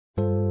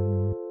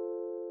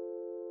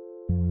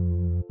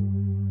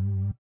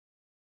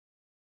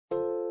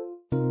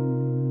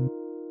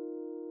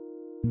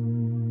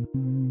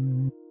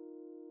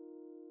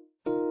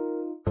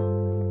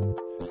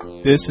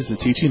This is a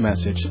teaching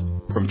message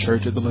from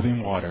Church of the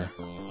Living Water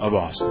of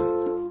Austin.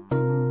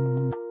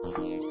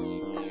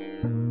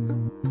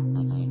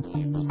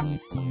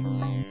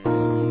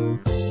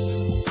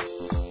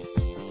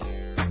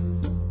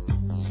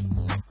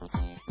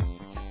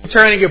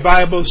 Turning your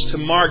Bibles to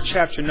Mark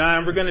chapter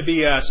 9. We're going to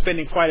be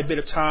spending quite a bit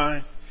of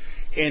time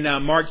in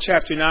Mark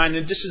chapter 9.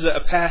 And this is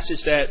a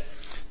passage that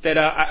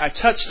I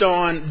touched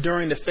on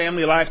during the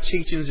family life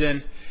teachings.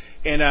 And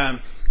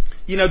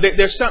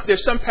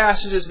there's some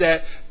passages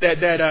that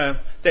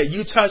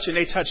you touch and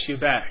they touch you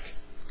back.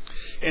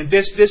 And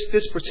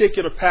this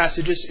particular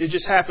passage, it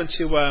just happened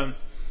to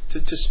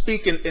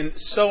speak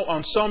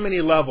on so many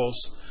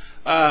levels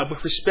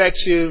with respect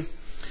to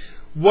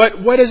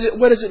what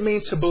does it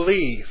mean to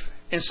believe.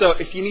 And so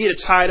if you need a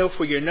title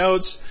for your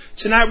notes,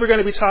 tonight we're going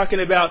to be talking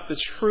about the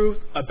truth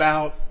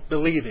about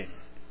believing.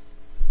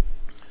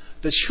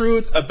 The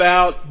truth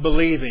about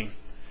believing.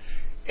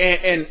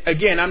 And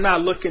again, I'm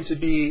not looking to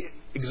be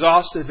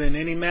exhaustive in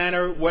any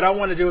manner. What I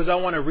want to do is I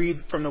want to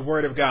read from the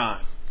Word of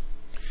God.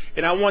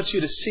 And I want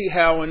you to see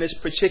how in this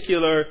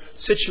particular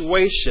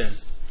situation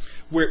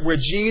where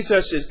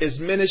Jesus is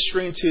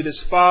ministering to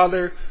this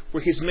father,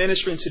 where he's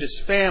ministering to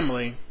this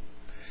family,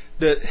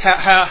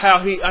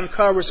 how he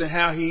uncovers and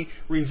how he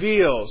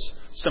reveals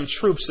some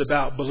truths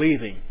about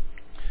believing.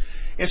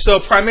 And so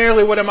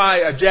primarily one of my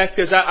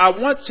objectives, I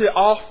want to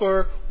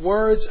offer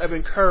words of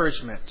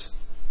encouragement.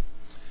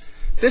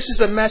 This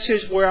is a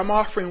message where I'm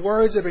offering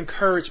words of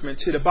encouragement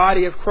to the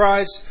body of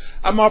Christ.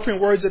 I'm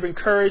offering words of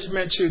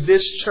encouragement to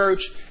this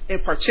church in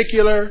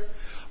particular.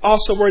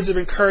 Also words of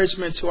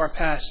encouragement to our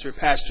pastor,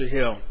 Pastor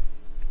Hill.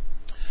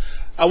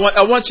 I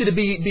want you to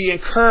be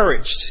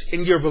encouraged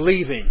in your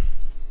believing.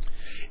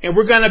 And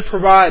we're going to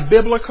provide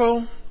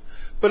biblical,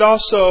 but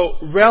also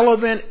a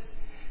relevant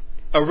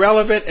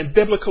and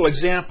biblical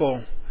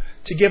example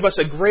to give us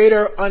a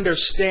greater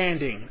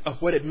understanding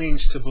of what it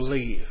means to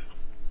believe.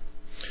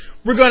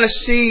 We're going to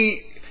see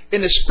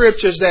in the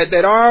scriptures that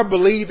our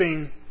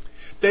believing,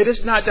 that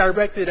it's not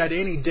directed at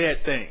any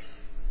dead thing.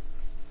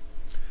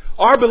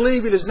 Our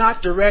believing is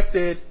not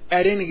directed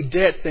at any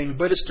dead thing,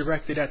 but it's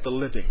directed at the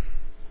living.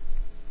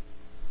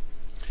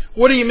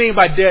 What do you mean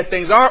by dead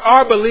things?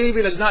 Our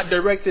believing is not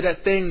directed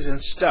at things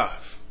and stuff.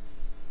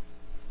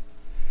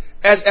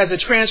 As a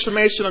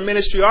transformational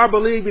ministry, our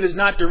believing is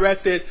not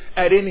directed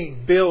at any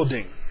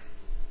building.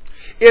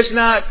 It's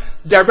not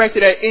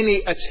directed at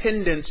any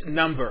attendance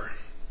number.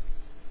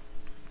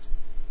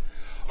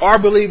 Our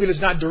believing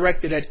is not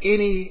directed at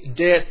any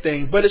dead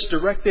thing, but it's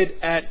directed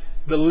at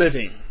the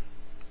living.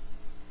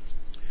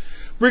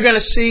 We're going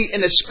to see in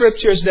the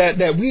scriptures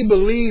that we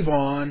believe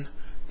on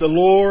the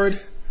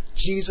Lord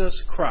Jesus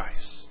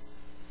Christ.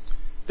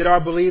 That our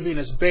believing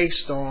is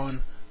based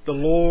on the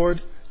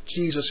Lord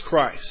Jesus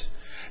Christ.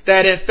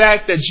 That in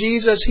fact that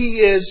Jesus, He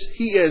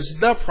is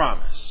the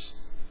promise.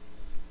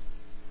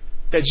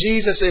 That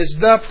Jesus is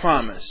the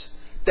promise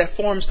that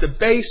forms the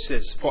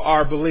basis for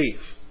our belief.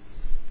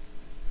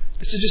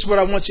 This is just what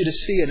I want you to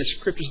see in the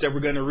scriptures that we're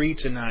going to read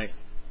tonight.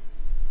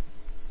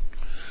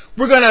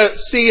 We're going to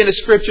see in the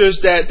scriptures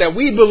that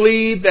we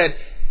believe that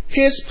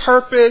His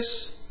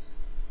purpose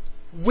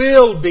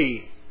will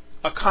be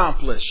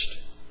accomplished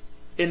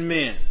in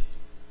men.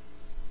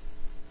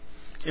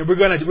 And we're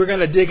going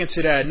to dig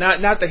into that.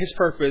 Not that His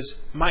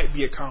purpose might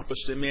be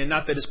accomplished in men,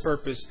 not that His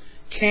purpose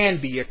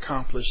can be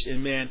accomplished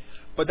in men,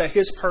 but that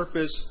His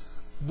purpose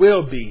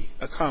will be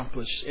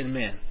accomplished in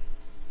men.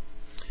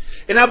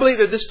 And I believe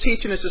that this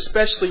teaching is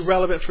especially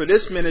relevant for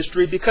this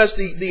ministry because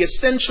the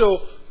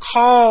essential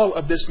call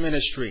of this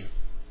ministry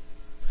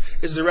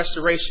is the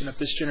restoration of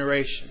this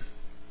generation.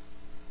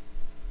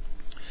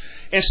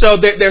 And so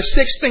there are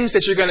 6 things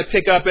that you're going to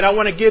pick up, and I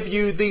want to give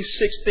you these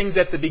 6 things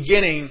at the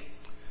beginning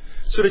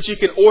so that you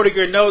can order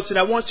your notes. And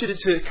I want you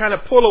to kind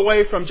of pull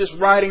away from just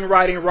writing,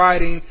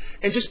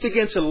 and just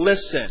begin to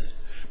listen.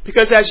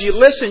 Because as you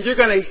listen, you're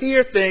going to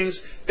hear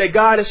things that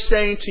God is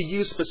saying to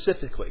you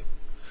specifically.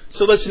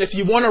 So listen, if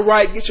you want to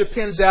write, get your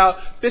pens out.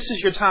 This is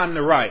your time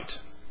to write.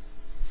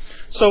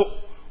 So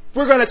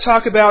we're going to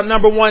talk about,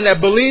 number 1,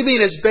 that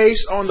believing is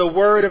based on the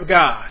Word of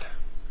God.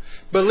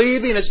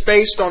 Believing is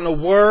based on the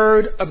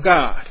Word of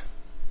God.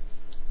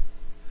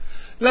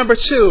 Number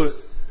 2,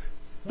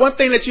 one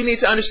thing that you need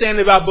to understand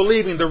about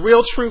believing, the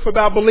real truth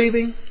about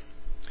believing,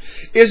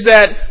 is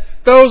that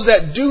those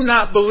that do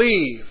not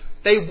believe,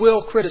 they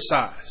will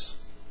criticize.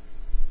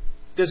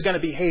 There's going to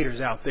be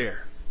haters out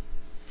there.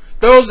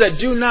 Those that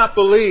do not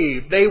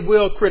believe, they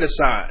will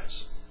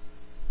criticize.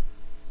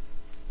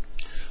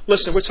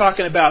 Listen, we're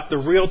talking about the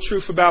real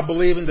truth about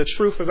believing, the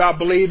truth about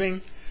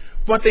believing.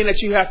 One thing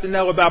that you have to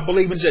know about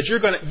believing is that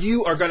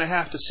you are going to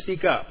have to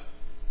speak up.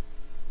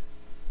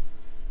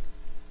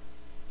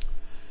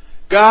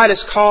 God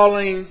is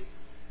calling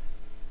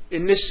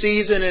in this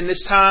season, in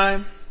this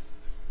time,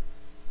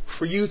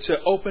 for you to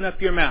open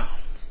up your mouth.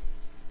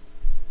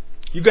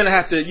 You're going to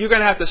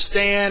have to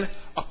stand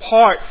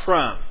apart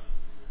from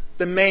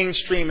the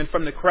mainstream and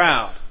from the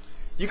crowd.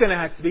 You're going to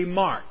have to be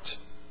marked.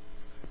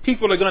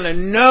 People are going to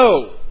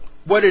know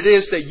what it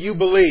is that you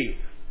believe.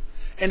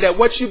 and that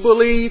what you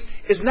believe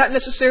is not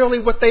necessarily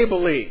what they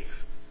believe,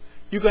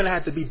 you're going to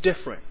have to be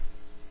different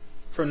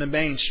from the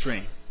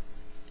mainstream.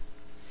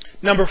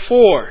 Number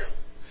 4,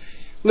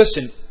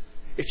 listen,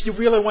 if you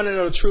really want to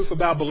know the truth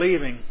about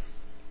believing,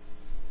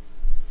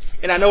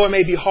 and I know it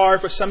may be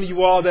hard for some of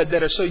you all that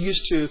are so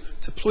used to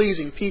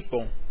pleasing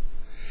people,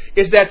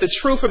 is that the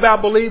truth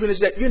about believing is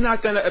that you're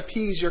not going to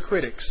appease your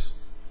critics.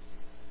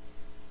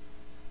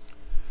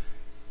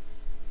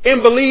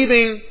 In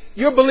believing,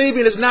 your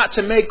believing is not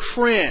to make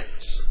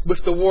friends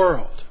with the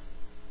world.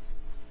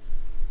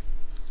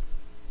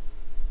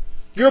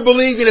 Your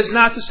believing is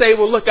not to say,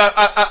 well, look,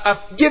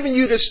 I've given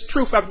you this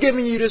truth. I've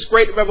given you this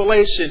great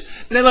revelation.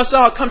 And then let's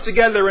all come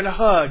together in a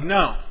hug.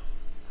 No.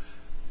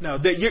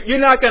 You're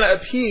not going to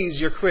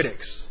appease your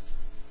critics.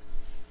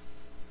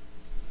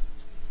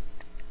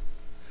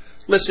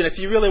 Listen, if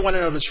you really want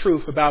to know the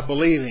truth about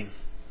believing,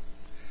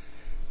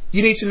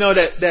 you need to know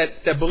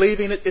that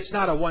believing, it's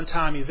not a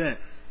one-time event.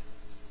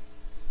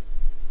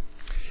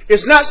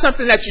 It's not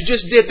something that you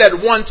just did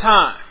that one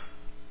time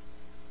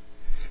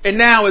and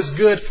now it's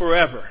good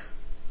forever.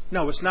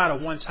 No, it's not a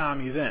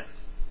one-time event.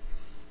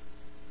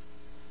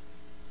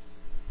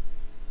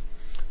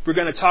 We're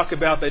going to talk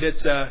about that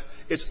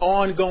it's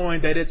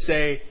ongoing, that it's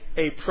a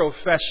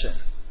profession.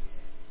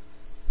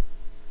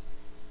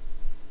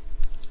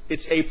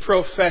 It's a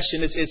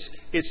profession.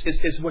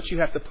 It's what you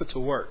have to put to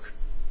work.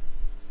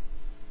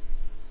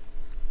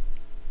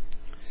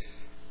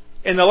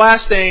 And the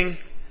last thing,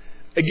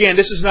 again,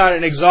 this is not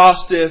an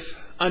exhaustive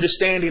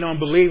understanding on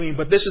believing,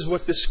 but this is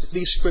what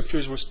these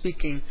scriptures were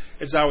speaking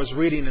as I was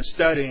reading and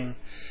studying,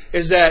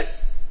 is that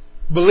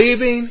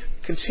believing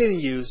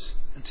continues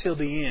until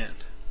the end.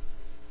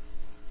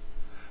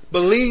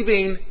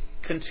 Believing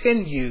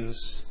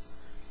continues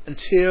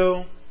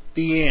until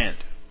the end.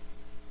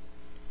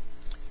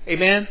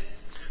 Amen?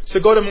 So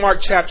go to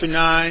Mark chapter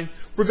 9.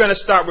 We're going to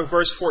start with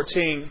verse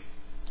 14.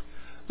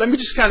 Let me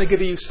just kind of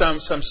give you some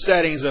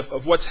settings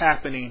of what's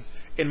happening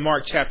in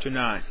Mark chapter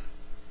 9.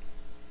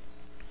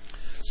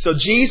 So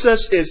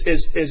Jesus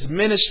is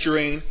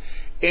ministering,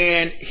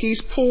 and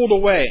he's pulled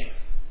away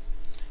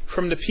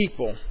from the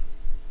people.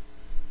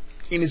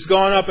 And he's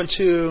gone up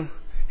into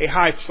a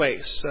high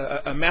place,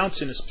 a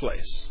mountainous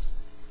place.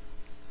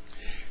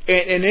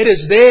 And it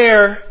is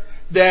there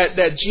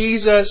that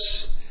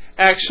Jesus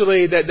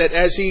actually, that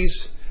as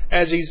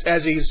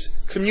he's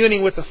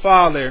communing with the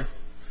Father,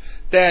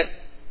 that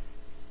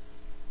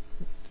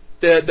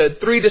the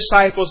 3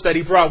 disciples that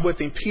he brought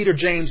with him, Peter,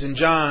 James, and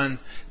John,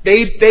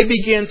 they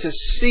begin to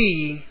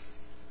see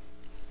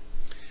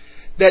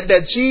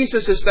that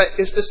Jesus is that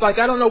it's like,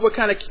 I don't know what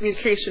kind of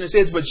communication this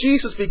is, but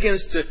Jesus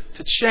begins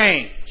to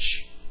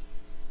change.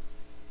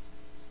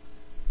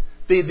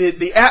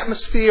 The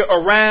atmosphere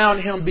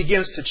around him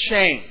begins to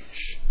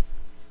change.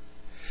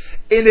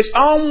 And it's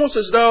almost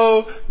as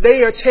though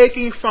they are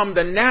taking from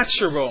the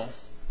natural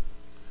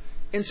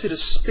into the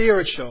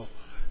spiritual,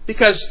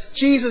 because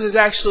Jesus is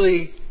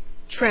actually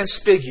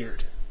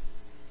transfigured.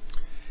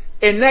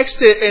 And next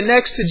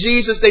to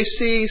Jesus, they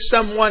see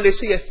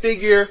a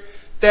figure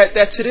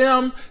that to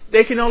them,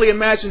 they can only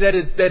imagine that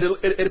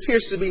it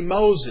appears to be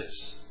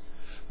Moses,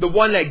 the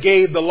one that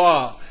gave the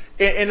law.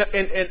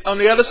 And on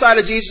the other side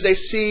of Jesus, they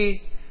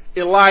see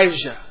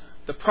Elijah,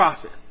 the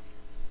prophet.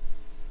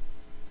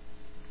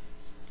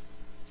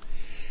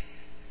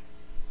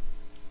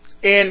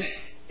 And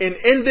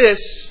in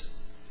this,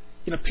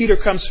 Peter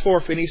comes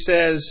forth and he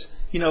says,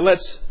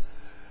 let's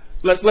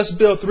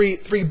build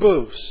three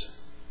booths.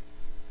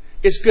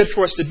 It's good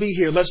for us to be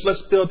here. Let's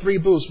build 3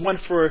 booths. One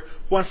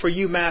for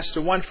you,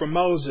 Master. One for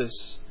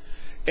Moses,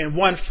 and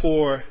one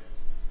for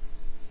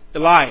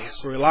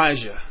Elias or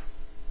Elijah.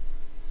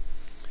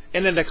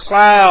 And then the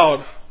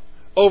cloud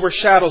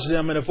overshadows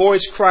them, and a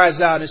voice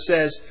cries out and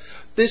says,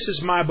 "This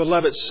is my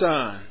beloved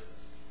Son.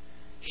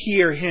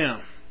 Hear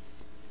him."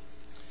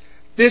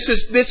 This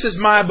is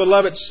my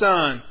beloved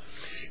Son.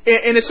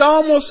 And it's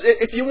almost,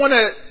 if you want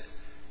to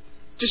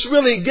just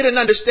really get an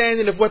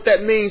understanding of what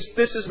that means,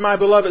 this is my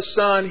beloved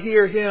Son,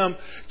 hear him.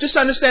 Just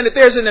understand that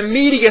there's an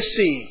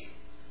immediacy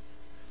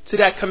to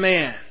that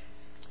command.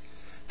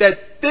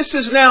 That this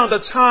is now the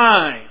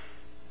time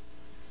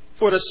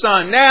for the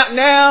Son.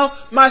 Now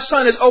my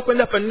Son has opened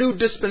up a new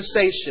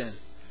dispensation.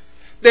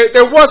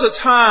 There was a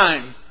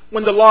time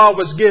when the law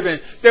was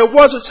given. There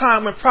was a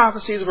time when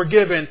prophecies were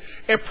given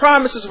and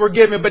promises were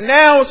given. But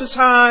now is the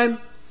time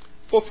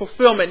for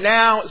fulfillment.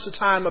 Now is the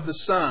time of the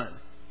Son.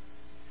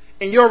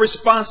 And your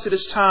response to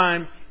this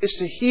time is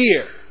to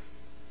hear.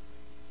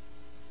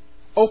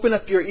 Open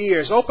up your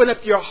ears. Open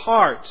up your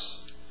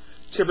hearts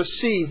to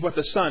receive what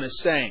the Son is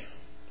saying.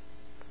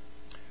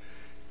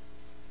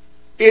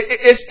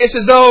 It's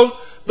as though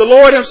the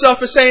Lord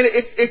himself is saying,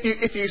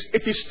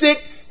 if you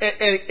stick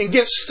and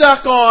get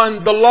stuck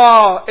on the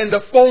law and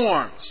the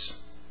forms,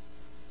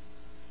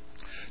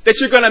 that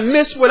you're going to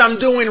miss what I'm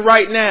doing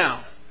right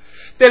now.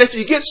 That if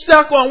you get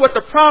stuck on what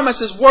the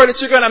promises were,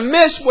 that you're going to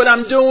miss what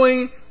I'm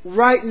doing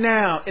right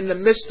now in the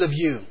midst of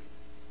you.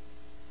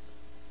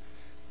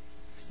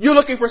 You're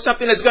looking for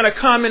something that's going to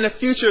come in the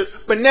future,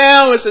 but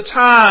now is the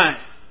time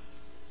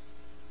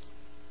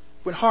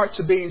when hearts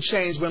are being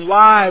changed, when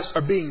lives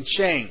are being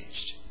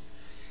changed,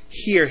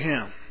 hear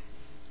Him.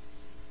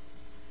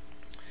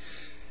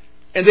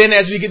 And then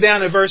as we get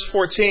down to verse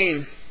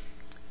 14,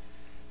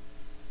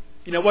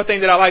 one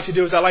thing that I like to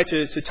do is I like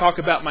to talk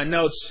about my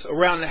notes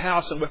around the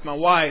house and with my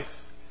wife.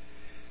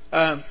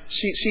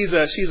 She's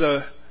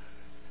a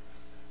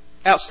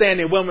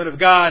outstanding woman of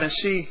God, and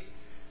she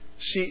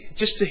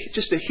just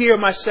to hear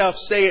myself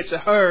say it to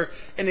her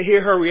and to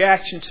hear her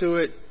reaction to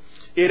it,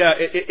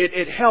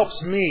 it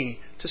helps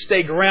me to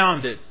stay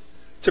grounded,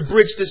 to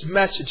bridge this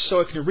message so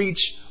it can reach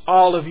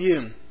all of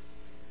you.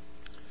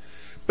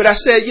 But I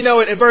said,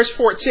 in verse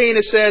 14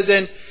 it says,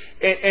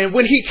 and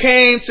when He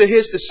came to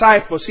His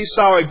disciples, He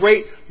saw a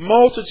great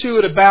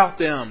multitude about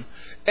them,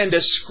 and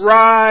the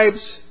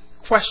scribes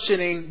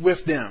questioning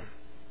with them.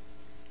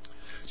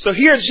 So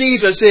here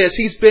Jesus is.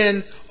 He's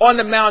been on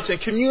the mountain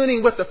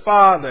communing with the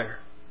Father.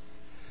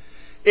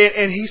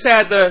 And He's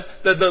had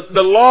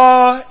the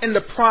law and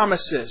the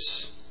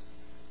promises.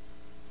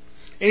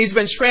 And He's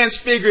been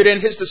transfigured,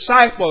 and His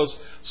disciples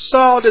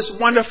saw this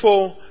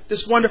wonderful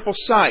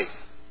sight.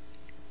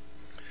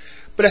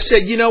 But I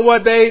said, you know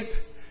what, babe?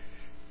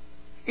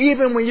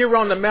 Even when you're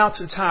on the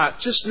mountaintop,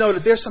 just know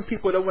that there's some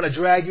people that want to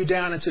drag you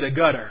down into the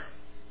gutter.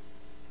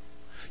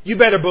 You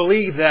better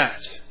believe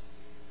that.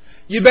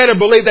 You better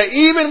believe that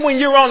even when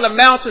you're on the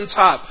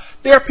mountaintop,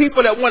 there are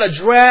people that want to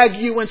drag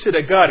you into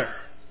the gutter.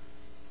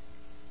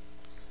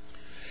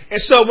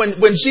 And so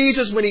when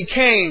Jesus, when He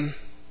came,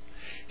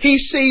 He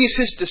sees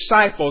His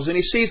disciples, and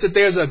He sees that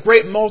there's a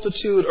great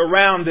multitude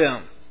around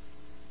them.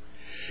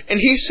 And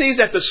He sees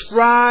that the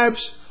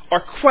scribes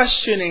are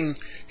questioning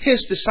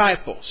His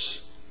disciples.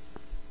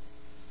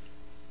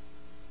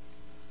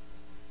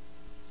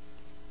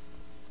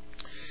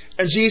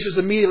 And Jesus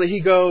immediately,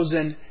 He goes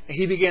and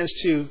He begins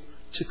to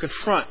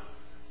confront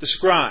the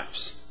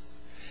scribes.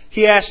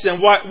 He asks them,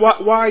 why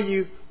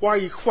are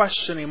you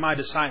questioning my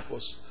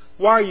disciples?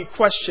 Why are you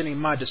questioning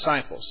my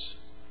disciples?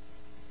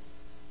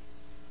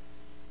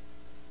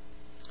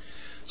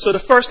 So the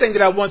first thing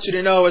that I want you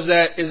to know is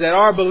that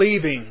our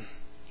believing,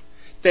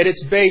 that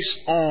it's based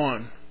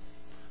on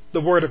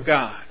the Word of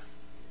God.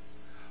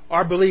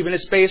 Our believing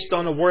is based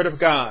on the Word of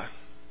God.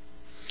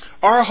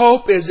 Our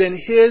hope is in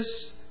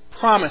His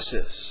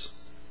promises.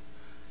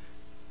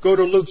 Go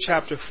to Luke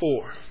chapter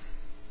 4.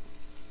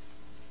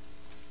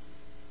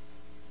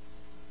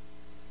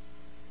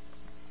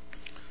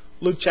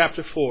 Luke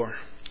chapter 4.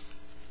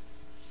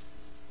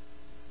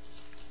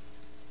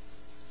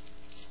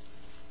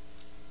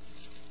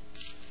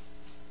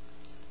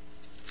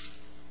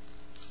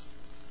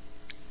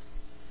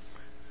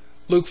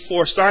 Luke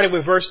 4, starting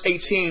with verse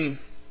 18.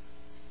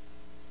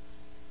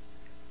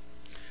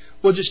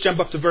 We'll just jump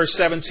up to verse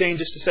 17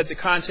 just to set the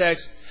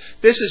context.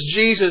 This is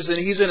Jesus, and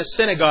He's in a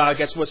synagogue.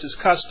 That's what's His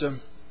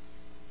custom.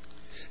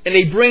 And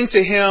they bring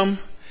to Him,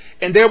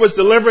 and there was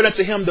delivered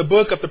unto Him the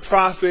book of the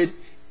prophet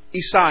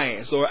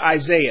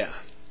Isaiah.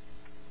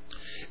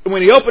 And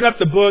when He opened up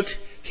the book,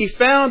 He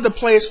found the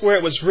place where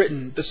it was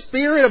written, "The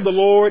Spirit of the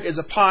Lord is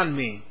upon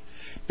me,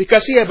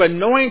 because He hath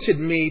anointed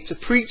me to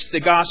preach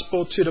the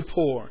gospel to the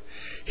poor.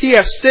 He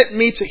hath sent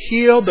me to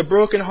heal the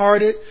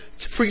brokenhearted,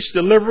 to preach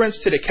deliverance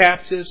to the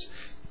captives,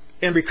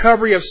 and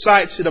recovery of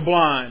sight to the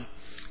blind,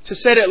 to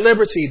set at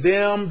liberty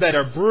them that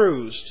are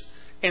bruised,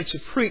 and to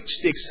preach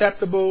the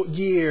acceptable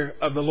year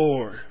of the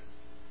Lord."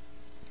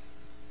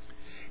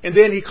 And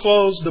then He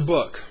closed the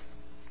book,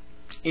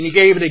 and He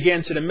gave it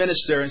again to the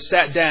minister and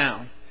sat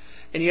down.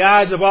 And the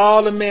eyes of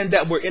all the men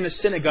that were in the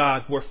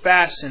synagogue were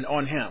fastened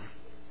on Him.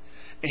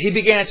 And He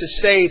began to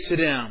say to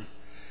them,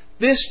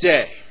 This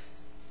day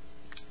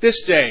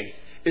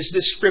is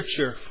this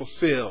scripture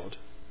fulfilled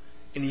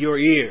in your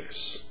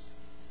ears.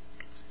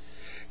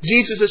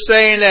 Jesus is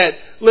saying that,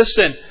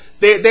 listen,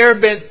 there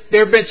have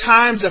been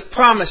times of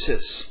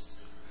promises,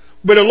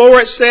 but the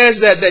Lord says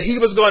that He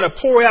was going to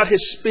pour out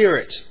His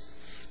Spirit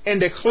and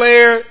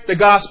declare the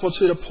gospel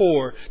to the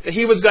poor, that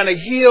He was going to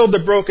heal the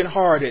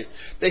brokenhearted,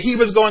 that He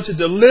was going to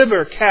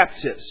deliver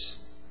captives,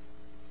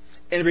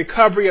 and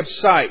recovery of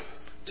sight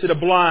to the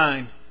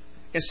blind,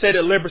 and set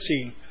at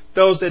liberty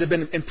those that have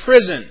been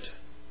imprisoned,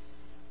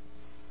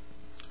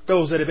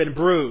 those that have been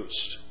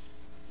bruised.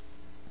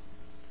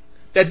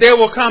 That there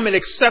will come an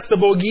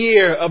acceptable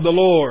year of the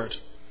Lord.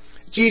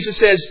 Jesus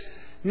says,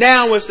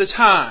 now is the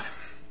time.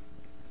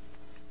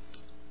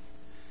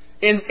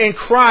 In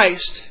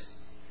Christ,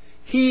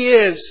 He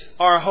is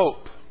our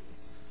hope.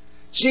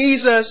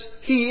 Jesus,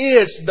 He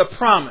is the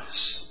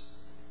promise.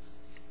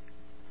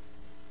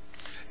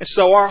 And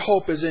so our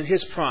hope is in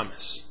His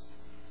promise.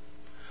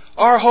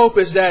 Our hope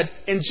is that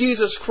in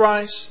Jesus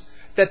Christ,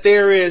 that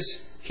there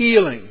is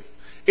healing.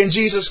 In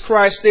Jesus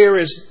Christ, there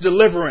is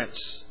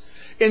deliverance.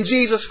 In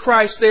Jesus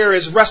Christ, there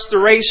is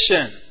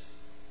restoration.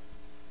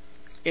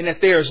 And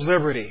that there is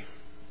liberty.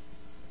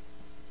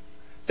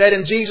 That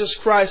in Jesus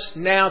Christ,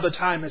 now the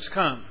time has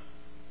come.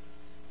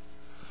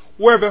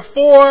 Where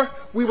before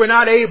we were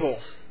not able.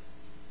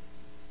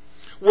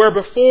 Where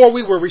before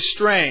we were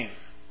restrained.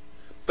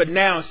 But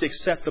now it's the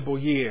acceptable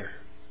year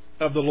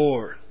of the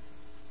Lord.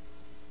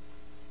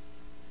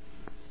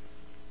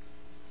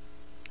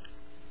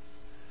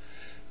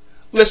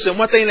 Listen,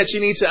 one thing that you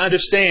need to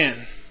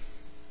understand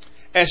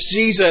as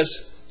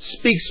Jesus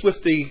speaks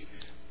with the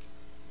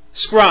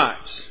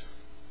scribes,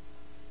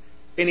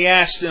 and he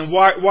asks them,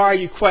 why are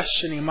you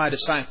questioning my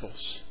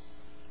disciples?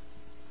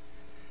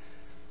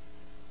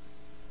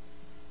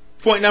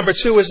 Point number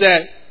 2 is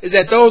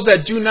that those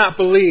that do not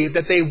believe,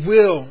 that they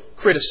will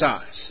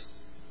criticize.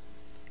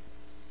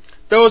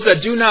 Those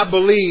that do not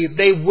believe,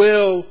 they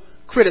will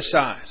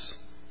criticize.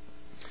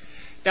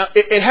 Now,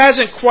 it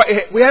hasn't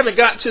quite. We haven't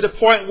gotten to the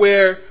point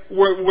where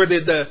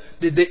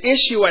the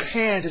issue at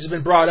hand has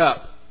been brought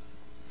up.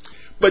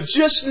 But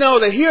just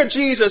know that here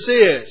Jesus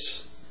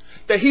is,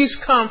 that He's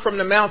come from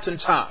the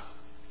mountaintop.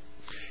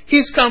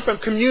 He's come from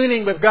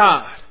communing with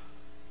God.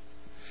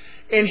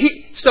 And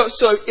so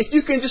if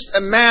you can just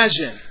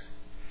imagine,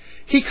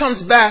 He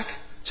comes back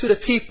to the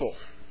people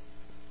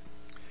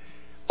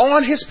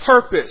on His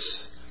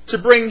purpose to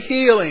bring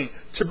healing,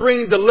 to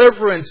bring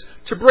deliverance,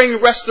 to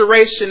bring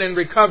restoration and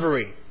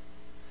recovery,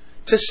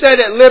 to set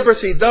at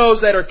liberty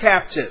those that are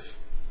captive.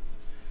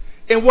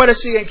 And what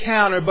does He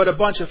encounter but a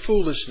bunch of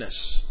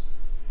foolishness?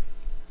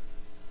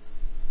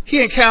 He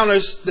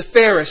encounters the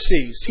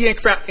Pharisees. He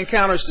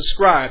encounters the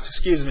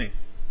scribes,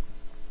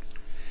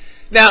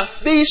 Now,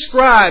 these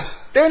scribes,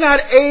 they're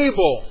not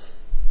able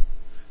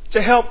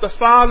to help the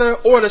Father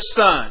or the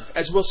Son,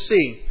 as we'll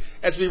see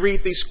as we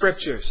read these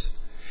scriptures.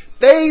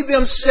 They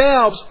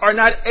themselves are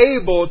not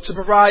able to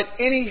provide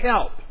any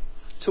help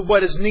to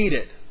what is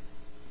needed.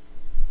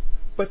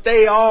 But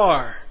they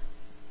are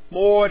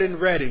more than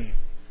ready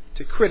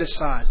to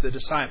criticize the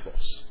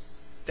disciples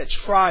that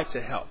tried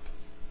to help.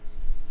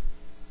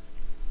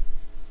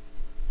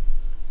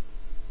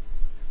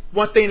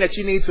 One thing that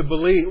you need to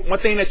believe, one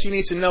thing that you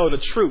need to know the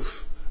truth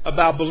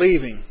about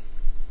believing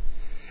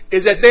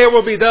is that there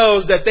will be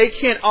those that they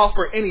can't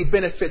offer any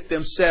benefit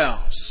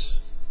themselves.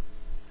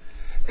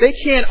 They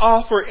can't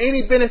offer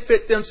any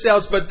benefit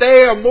themselves, but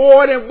they are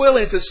more than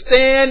willing to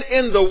stand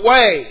in the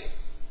way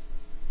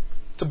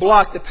to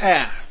block the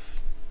path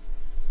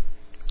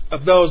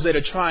of those that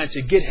are trying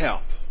to get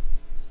help.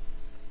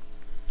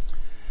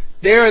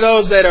 There are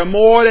those that are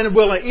more than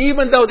willing,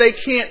 even though they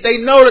can't, they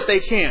know that they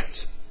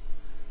can't.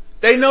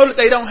 They know that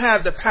they don't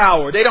have the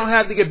power. They don't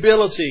have the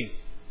ability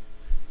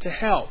to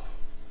help.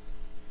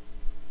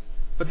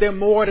 But they're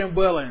more than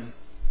willing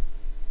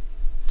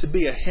to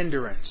be a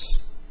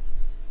hindrance,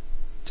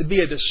 to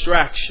be a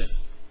distraction.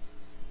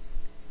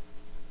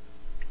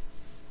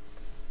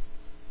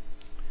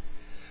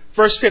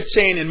 Verse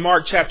 15 in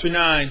Mark chapter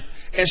 9.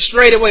 And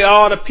straightway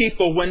all the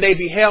people, when they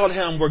beheld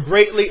Him, were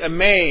greatly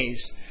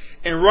amazed.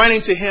 And running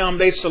to Him,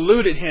 they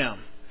saluted Him.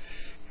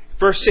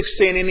 Verse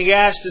 16. And He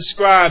asked the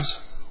scribes,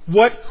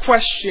 what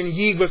question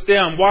ye with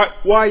them? Why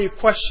are you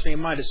questioning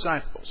my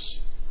disciples?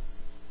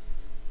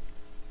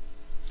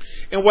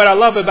 And what I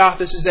love about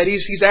this is that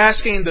he's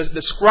asking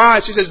the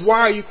scribes, he says,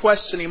 why are you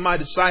questioning my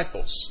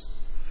disciples?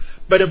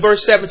 But in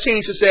verse 17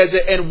 it says,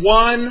 and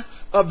one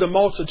of the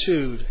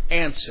multitude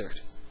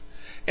answered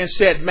and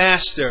said,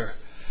 Master,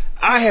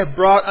 I have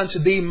brought unto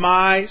thee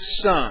my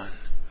son,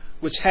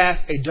 which hath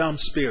a dumb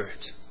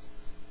spirit.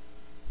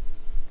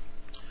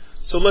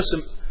 So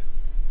listen,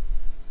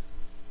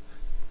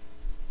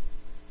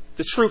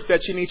 the truth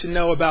that you need to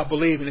know about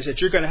believing is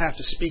that you're going to have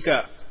to speak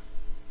up.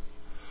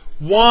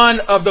 One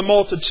of the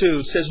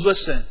multitude says,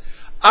 listen,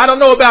 I don't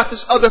know about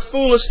this other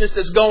foolishness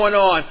that's going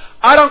on.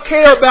 I don't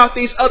care about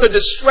these other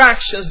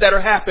distractions that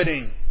are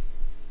happening.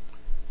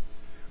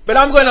 But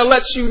I'm going to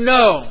let you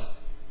know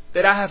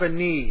that I have a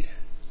need.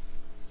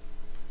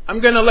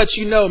 I'm going to let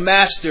you know,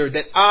 Master,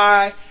 that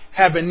I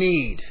have a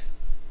need.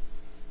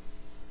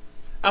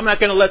 I'm not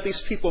going to let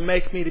these people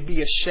make me to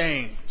be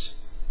ashamed.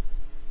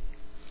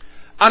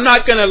 I'm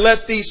not going to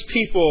let these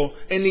people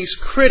and these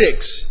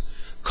critics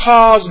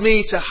cause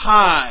me to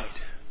hide.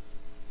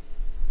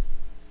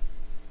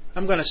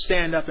 I'm going to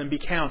stand up and be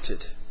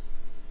counted.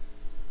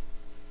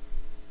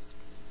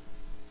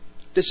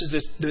 This is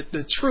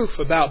the truth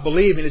about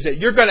believing, is that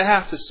you're going to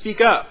have to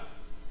speak up.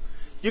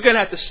 You're going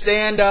to have to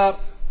stand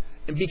up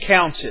and be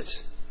counted.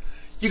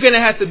 You're going to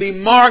have to be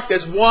marked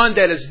as one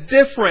that is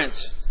different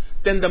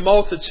than the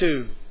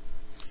multitude.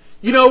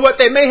 You know what?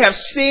 They may have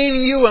seen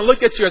you and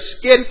look at your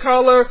skin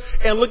color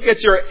and look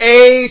at your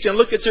age and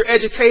look at your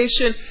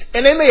education,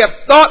 and they may have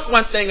thought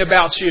one thing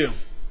about you.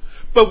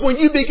 But when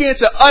you begin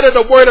to utter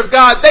the word of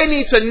God, they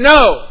need to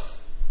know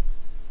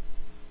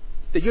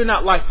that you're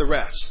not like the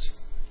rest.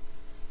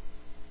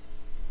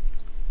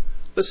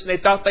 Listen, they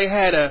thought they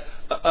had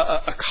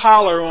a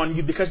collar on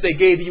you because they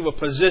gave you a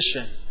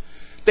position.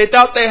 They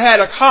thought they had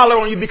a collar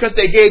on you because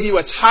they gave you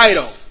a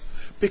title.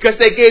 Because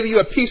they gave you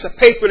a piece of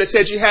paper that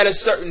said you had a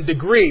certain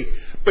degree.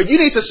 But you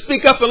need to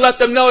speak up and let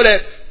them know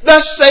that,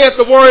 thus saith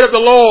the word of the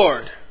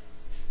Lord.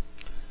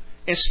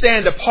 And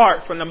stand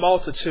apart from the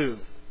multitude.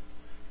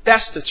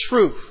 That's the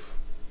truth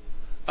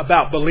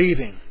about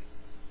believing.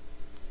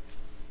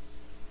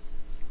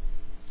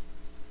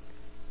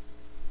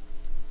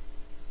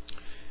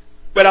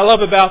 What I love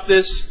about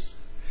this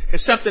and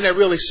something that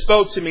really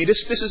spoke to me.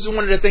 This is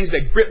one of the things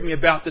that gripped me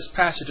about this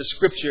passage of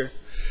Scripture,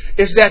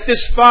 is that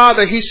this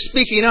father, he's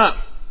speaking up.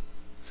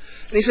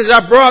 And he says,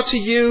 I brought to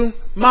you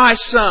my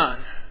son.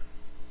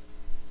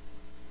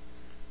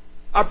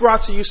 I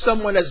brought to you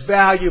someone that's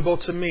valuable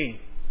to me.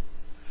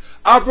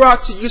 I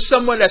brought to you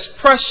someone that's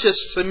precious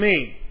to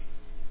me.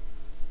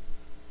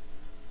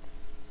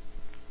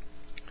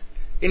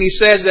 And he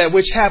says that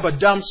which have a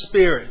dumb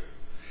spirit.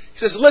 He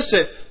says,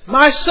 listen,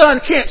 my son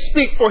can't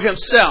speak for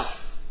himself.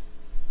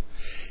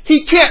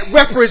 He can't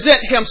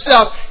represent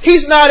himself.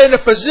 He's not in a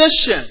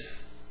position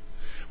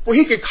where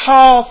he could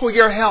call for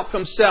your help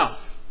himself.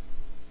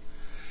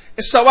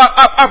 And so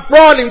I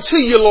brought him to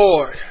you,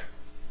 Lord,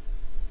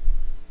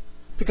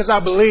 because I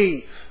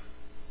believe.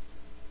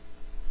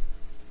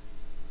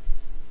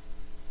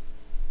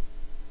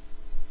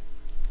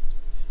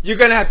 You're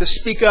going to have to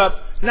speak up,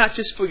 not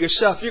just for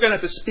yourself. You're going to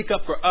have to speak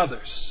up for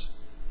others.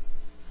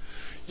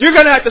 You're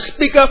going to have to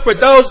speak up for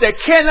those that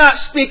cannot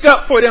speak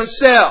up for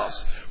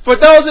themselves. For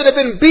those that have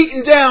been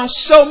beaten down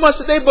so much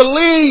that they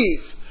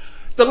believe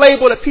the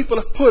label that people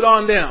have put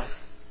on them.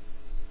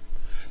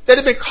 That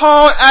have been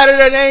called out of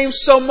their name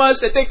so much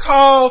that they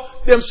call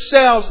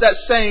themselves that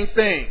same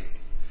thing.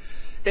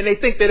 And they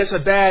think that it's a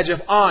badge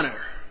of honor.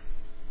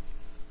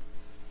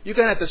 You're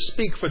going to have to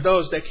speak for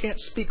those that can't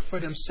speak for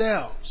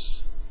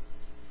themselves.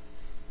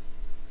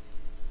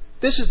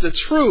 This is the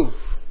truth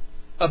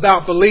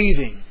about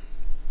believing.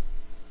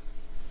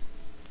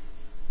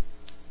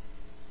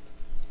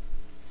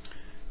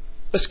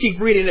 Let's keep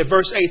reading at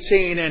verse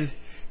 18.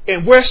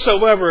 And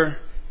wheresoever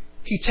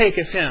he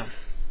taketh him,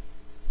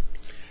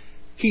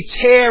 he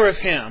teareth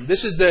him.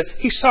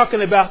 He's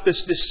talking about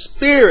this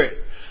spirit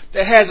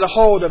that has a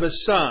hold of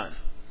his son.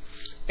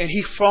 And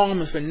he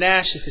foameth and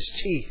gnasheth his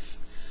teeth,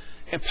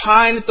 and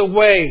pineth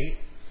away.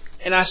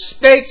 And I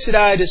spake to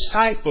thy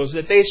disciples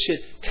that they should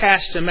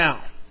cast him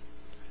out,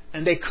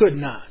 and they could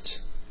not.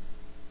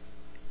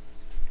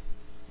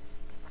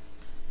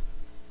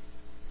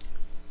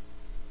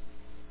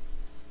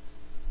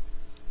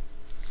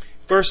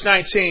 Verse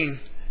 19,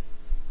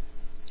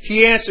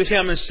 he answered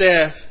him and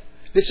said,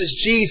 this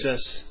is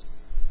Jesus.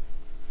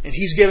 And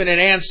he's given an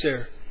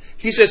answer.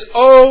 He says,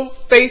 O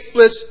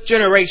faithless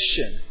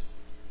generation,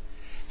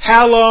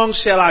 how long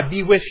shall I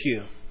be with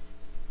you?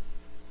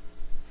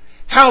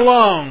 How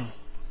long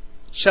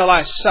shall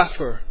I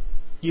suffer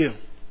you?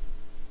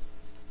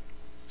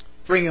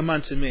 Bring him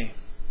unto me.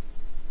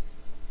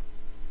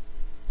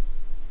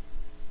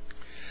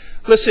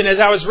 Listen, as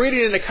I was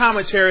reading in the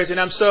commentaries, and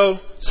I'm so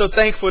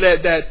thankful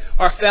that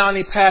our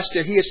founding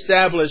pastor, he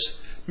established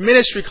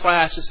ministry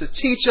classes to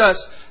teach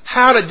us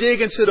how to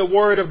dig into the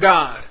Word of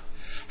God,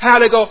 how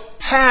to go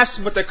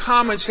past what the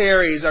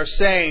commentaries are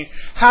saying,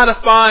 how to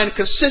find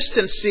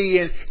consistency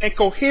and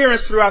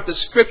coherence throughout the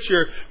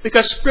Scripture,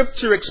 because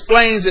Scripture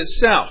explains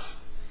itself.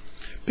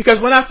 Because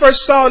when I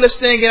first saw this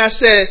thing and I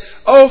said,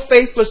 oh,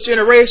 faithless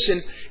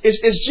generation,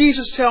 is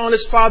Jesus telling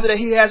his father that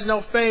he has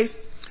no faith?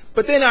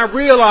 But then I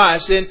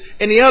realized in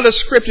the other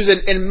scriptures,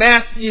 in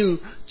Matthew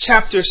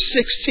chapter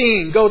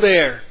 16, go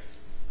there.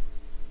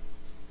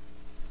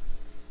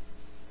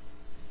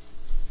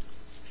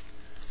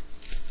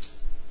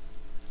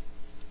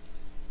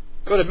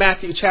 Go to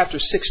Matthew chapter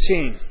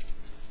 16.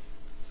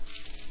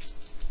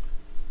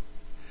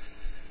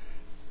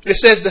 It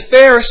says, the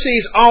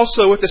Pharisees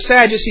also with the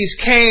Sadducees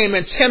came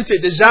and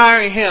tempted,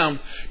 desiring him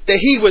that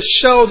he would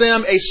show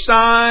them a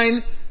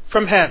sign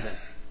from heaven.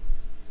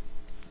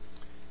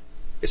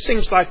 It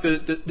seems like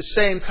the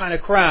same kind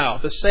of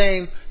crowd, the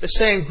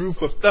same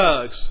group of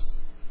thugs.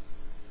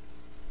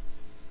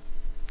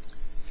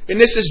 And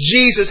this is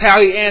Jesus,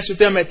 how he answered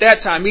them at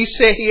that time.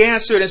 He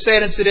answered and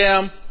said unto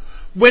them,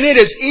 when it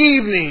is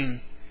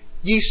evening,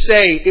 ye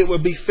say it will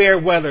be fair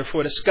weather,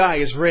 for the sky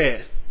is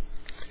red.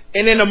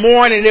 And in the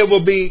morning it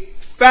will be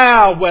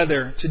foul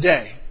weather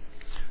today,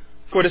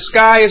 for the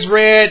sky is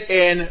red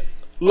and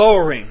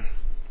lowering.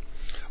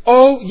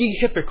 O ye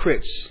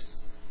hypocrites!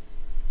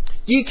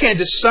 Ye can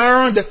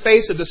discern the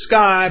face of the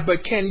sky,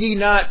 but can ye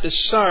not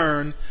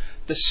discern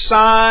the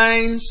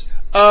signs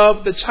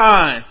of the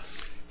time?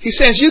 He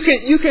says you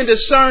can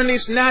discern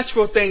these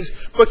natural things,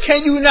 but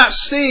can you not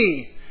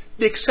see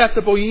the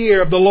acceptable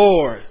year of the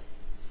Lord?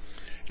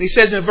 And he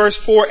says in verse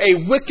 4, a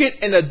wicked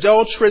and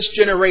adulterous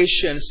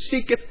generation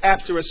seeketh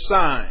after a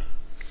sign,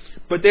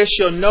 but there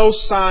shall no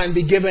sign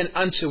be given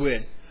unto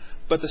it,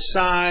 but the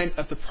sign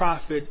of the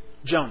prophet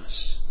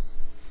Jonas.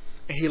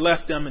 And he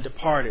left them and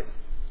departed.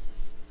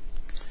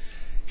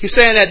 He's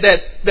saying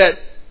that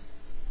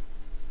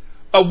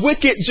a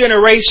wicked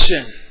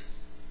generation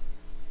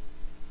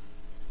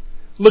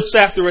looks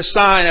after a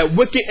sign. A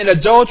wicked and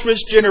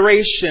adulterous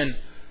generation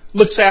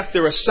looks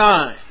after a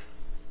sign.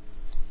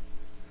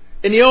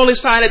 And the only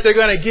sign that they're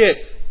going to get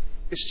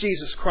is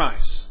Jesus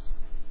Christ.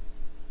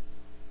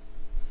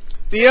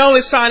 The only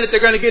sign that they're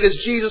going to get is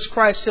Jesus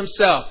Christ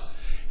himself.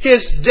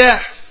 His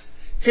death,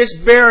 his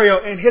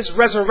burial, and his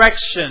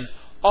resurrection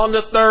on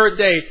the third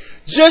day.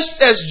 Just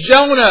as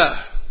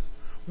Jonah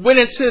went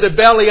into the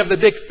belly of the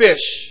big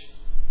fish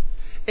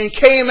and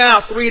came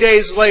out 3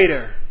 days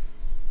later,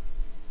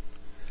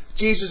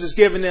 Jesus is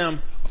giving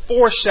them a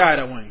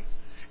foreshadowing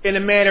in the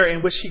manner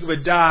in which he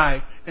would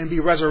die and be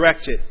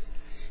resurrected.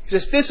 He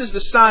says, this is the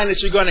sign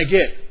that you're going to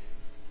get.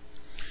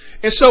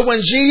 And so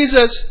when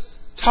Jesus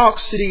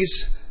talks to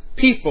these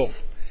people,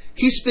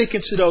 he's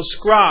speaking to those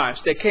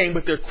scribes that came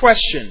with their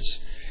questions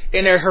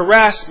and their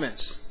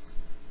harassments.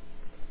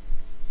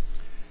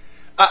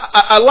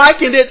 I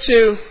likened it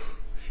to,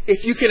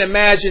 if you can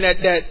imagine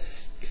that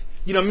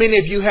many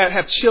of you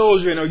have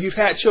children, or you've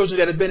had children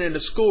that have been in the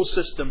school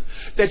system,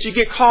 that you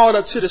get called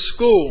up to the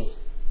school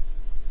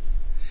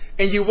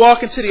and you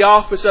walk into the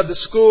office of the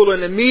school,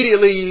 and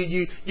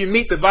immediately you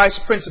meet the vice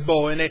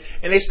principal, and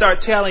they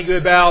start telling you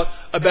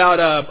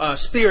about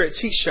Spirit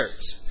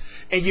T-shirts.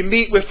 And you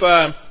meet with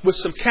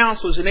some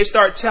counselors, and they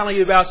start telling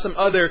you about some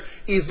other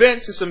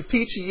events and some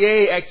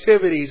PTA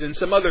activities and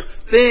some other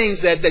things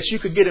that you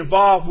could get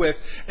involved with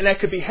and that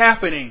could be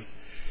happening.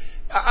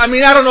 I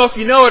mean, I don't know if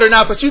you know it or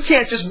not, but you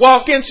can't just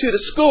walk into the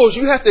schools.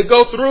 You have to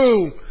go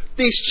through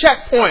these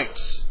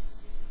checkpoints.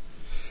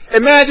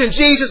 Imagine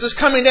Jesus is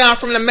coming down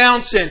from the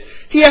mountain.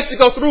 He has to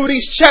go through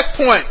these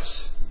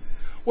checkpoints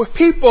with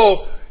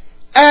people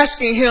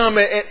asking him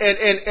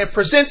and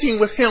presenting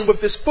with him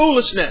with this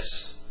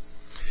foolishness.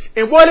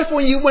 And what if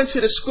when you went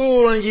to the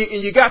school and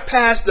you got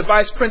past the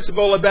vice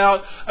principal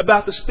about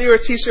the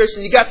Spirit T-shirts,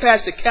 and you got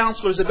past the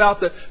counselors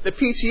about the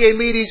PTA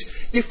meetings,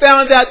 you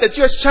found out that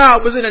your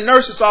child was in a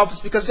nurse's office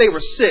because they were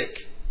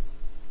sick?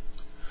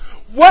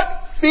 What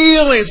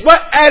feelings,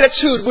 what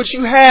attitude would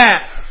you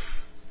have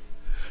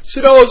to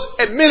those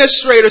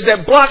administrators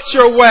that blocked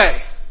your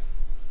way?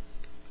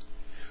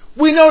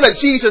 We know that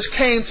Jesus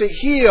came to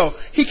heal.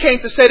 He came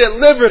to set at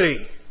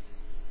liberty.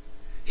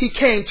 He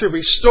came to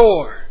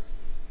restore.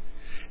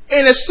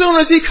 And as soon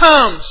as he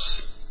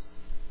comes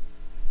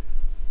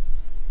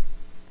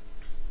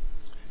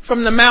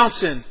from the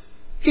mountain,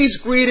 he's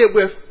greeted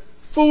with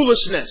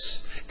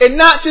foolishness. And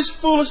not just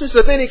foolishness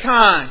of any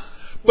kind,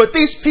 but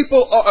these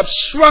people are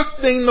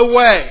obstructing the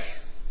way.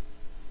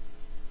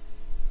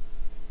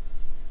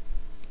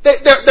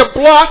 They're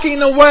blocking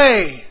the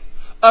way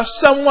of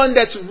someone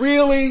that's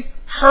really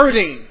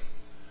hurting,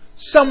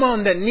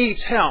 someone that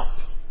needs help.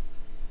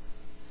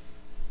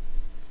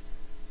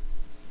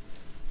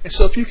 And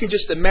so if you can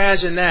just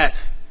imagine that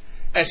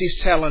as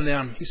he's telling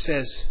them, he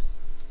says,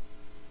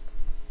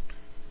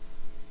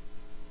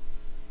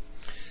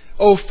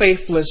 "O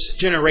faithless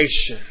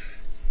generation,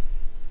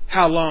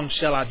 how long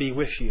shall I be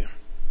with you?"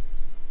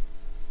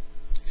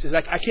 He says,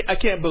 I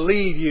can't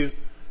believe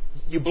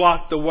you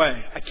blocked the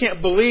way. I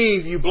can't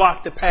believe you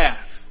blocked the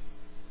path.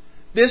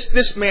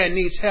 This man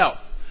needs help.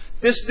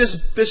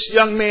 This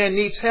young man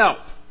needs help.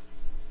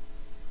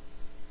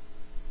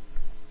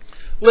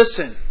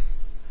 Listen.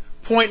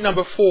 Point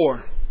number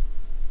 4.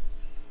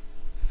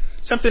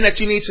 Something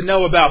that you need to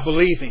know about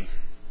believing.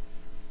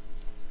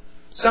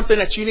 Something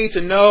that you need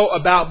to know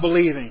about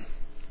believing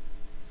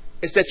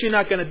is that you're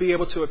not going to be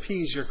able to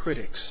appease your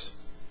critics.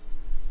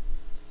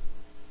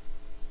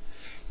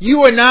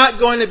 You are not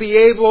going to be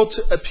able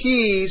to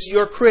appease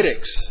your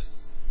critics.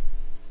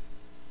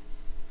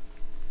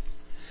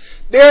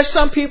 There are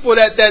some people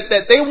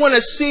that they want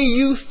to see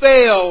you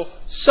fail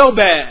so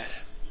bad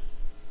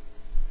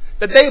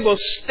that they will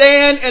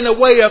stand in the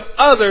way of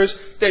others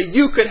that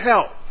you could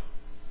help.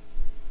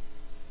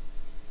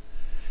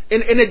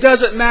 And it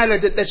doesn't matter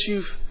that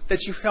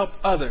you've helped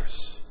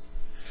others.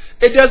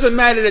 It doesn't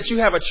matter that you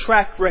have a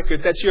track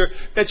record,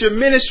 that your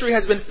ministry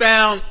has been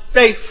found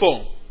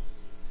faithful.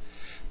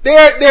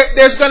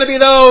 There's going to be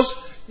those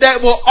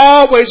that will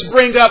always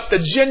bring up the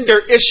gender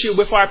issue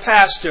with our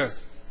pastor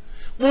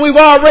when we've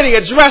already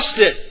addressed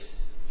it.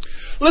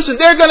 Listen,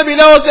 there are going to be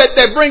those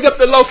that bring up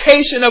the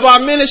location of our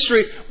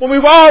ministry when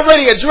we've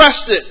already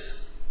addressed it.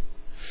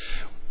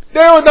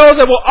 There are those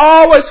that will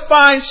always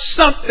find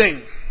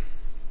something.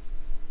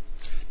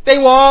 They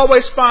will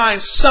always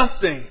find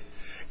something.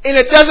 And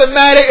it doesn't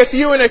matter if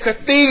you're in a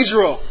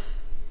cathedral.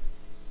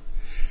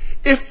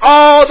 If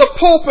all the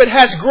pulpit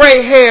has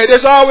gray hair,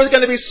 there's always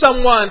going to be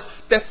someone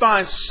that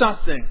finds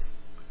something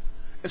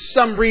and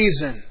some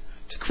reason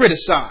to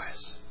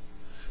criticize.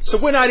 So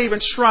we're not even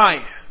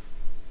trying.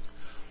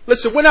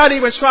 Listen, we're not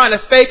even trying to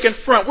fake and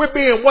front. We're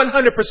being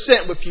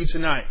 100% with you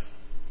tonight.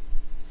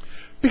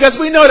 Because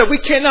we know that we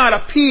cannot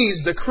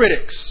appease the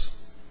critics.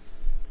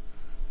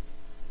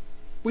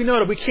 We know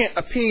that we can't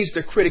appease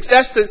the critics.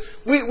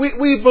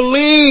 We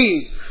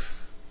believe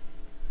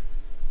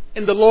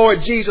in the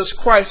Lord Jesus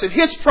Christ and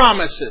His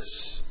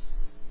promises.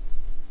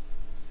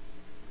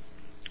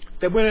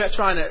 That we're not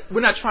trying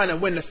to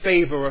win the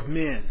favor of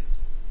men.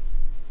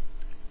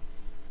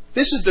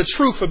 This is the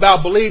truth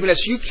about believing,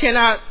 that you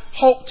cannot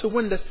hope to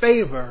win the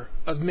favor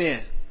of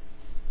men.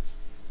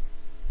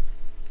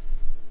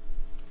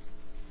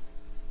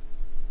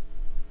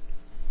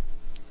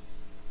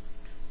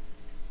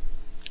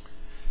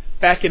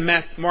 Back in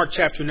Mark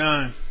chapter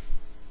 9.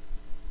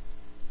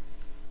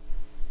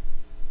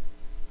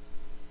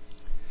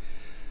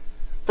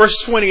 Verse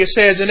 20, it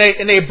says, and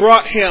they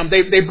brought him,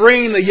 they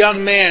bring the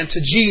young man to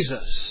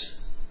Jesus.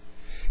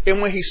 And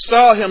when he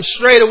saw him,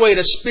 straightway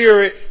the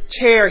spirit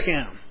tear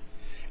him.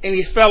 And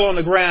he fell on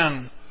the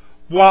ground,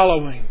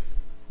 wallowed,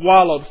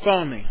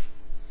 foaming.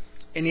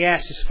 And he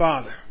asked his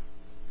father,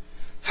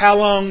 "How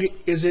long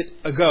is it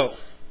ago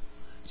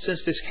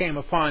since this came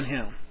upon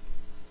him?"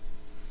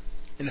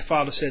 And the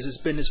father says, "It's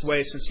been this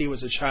way since he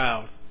was a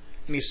child."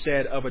 And he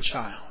said, "Of a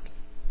child."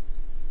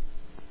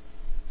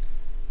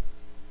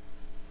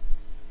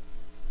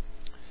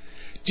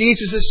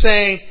 Jesus is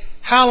saying,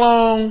 how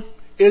long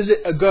is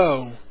it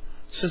ago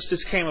since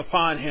this came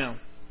upon him?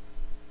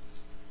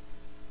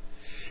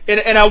 And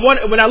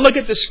when I look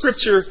at the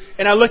scripture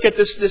and I look at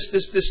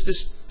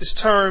this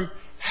term,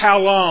 how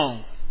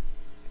long?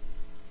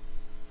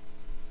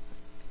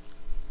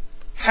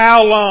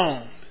 How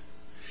long?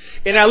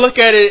 And I look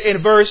at it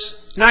in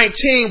verse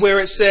 19 where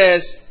it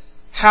says,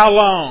 how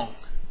long?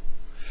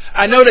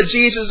 I know that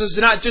Jesus is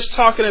not just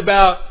talking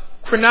about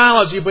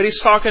chronology, but he's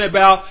talking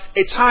about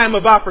a time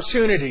of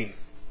opportunity,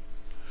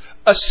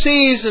 a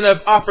season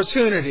of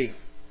opportunity.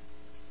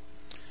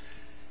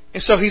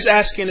 And so he's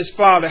asking his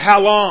father,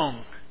 how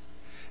long?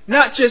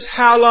 Not just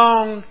how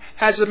long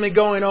has it been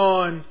going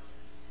on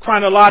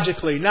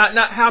chronologically, not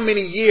how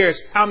many years,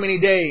 how many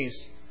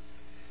days.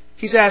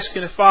 He's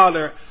asking the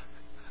father,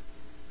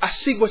 I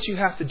see what you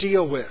have to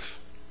deal with.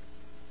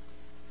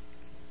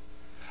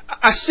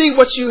 I see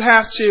what you've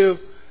had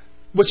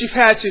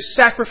to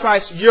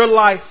sacrifice your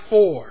life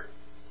for.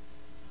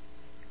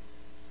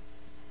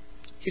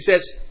 He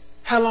says,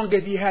 how long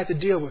have you had to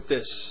deal with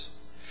this?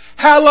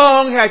 How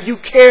long have you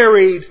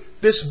carried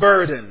this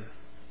burden?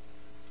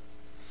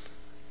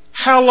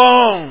 How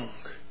long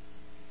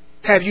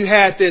have you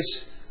had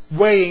this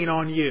weighing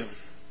on you?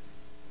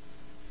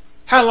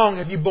 How long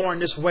have you borne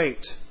this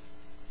weight?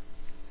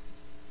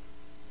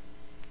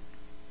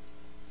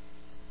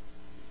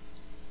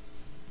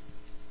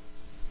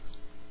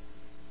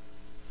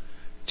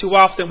 Too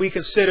often we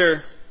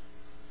consider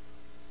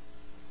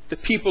the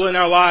people in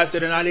our lives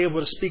that are not able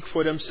to speak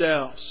for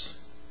themselves.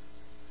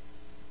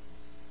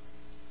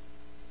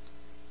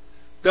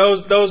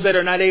 Those that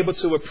are not able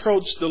to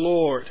approach the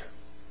Lord.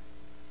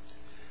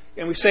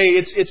 And we say,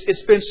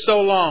 it's been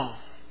so long.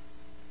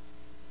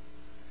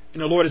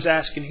 And the Lord is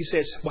asking, He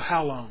says, well,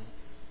 how long?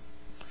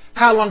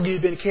 How long have you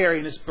been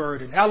carrying this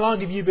burden? How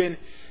long have you been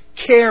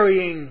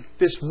carrying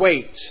this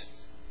weight?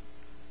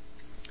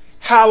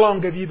 How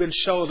long have you been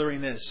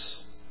shouldering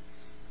this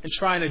and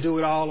trying to do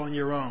it all on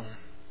your own?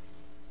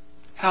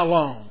 How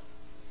long?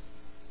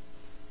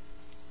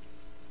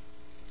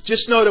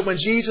 Just know that when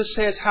Jesus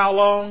says how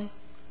long,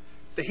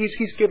 that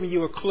He's giving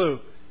you a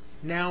clue.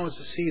 Now is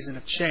the season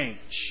of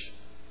change.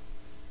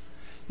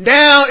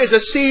 Now is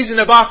a season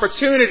of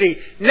opportunity.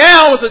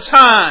 Now is a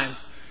time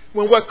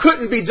when what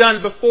couldn't be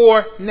done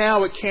before,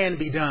 now it can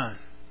be done.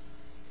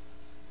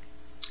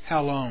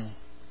 How long?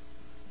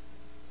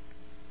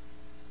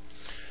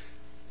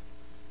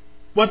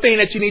 One thing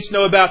that you need to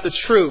know about the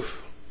truth,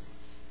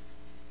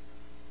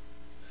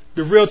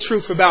 the real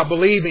truth about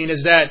believing,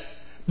 is that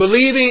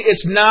believing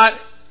is not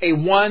a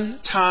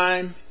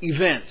one-time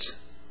event.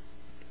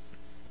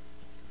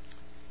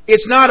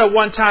 It's not a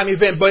one-time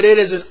event, but it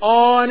is an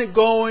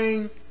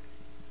ongoing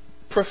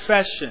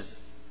profession.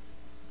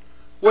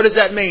 What does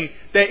that mean?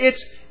 That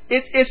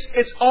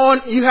it's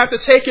on. You have to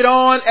take it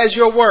on as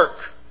your work.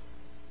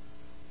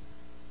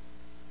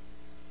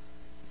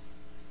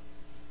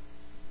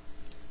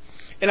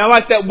 And I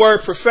like that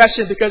word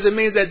profession because it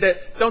means that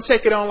don't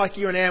take it on like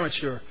you're an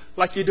amateur,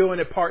 like you're doing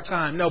it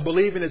part-time. No,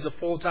 believing is a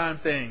full-time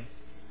thing.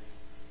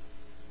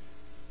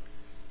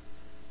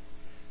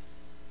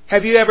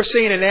 Have you ever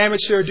seen an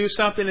amateur do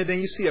something and then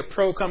you see a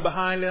pro come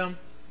behind them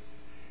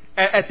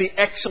at the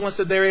excellence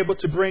that they're able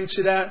to bring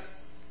to that?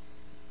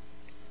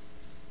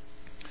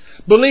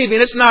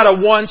 Believing, it's not a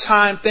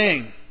one-time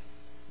thing.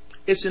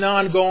 It's an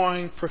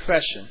ongoing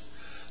profession.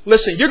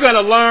 Listen, you're going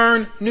to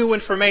learn new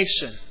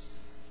information.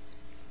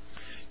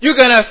 You're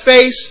going to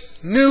face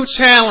new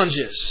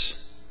challenges.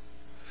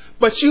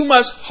 But you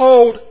must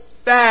hold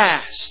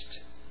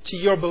fast to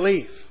your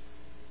belief.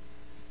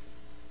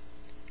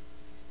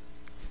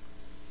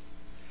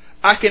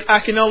 I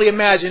can only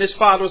imagine his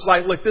father was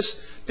like, look,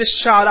 this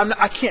child,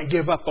 I can't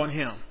give up on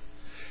him.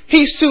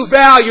 He's too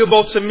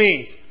valuable to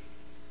me.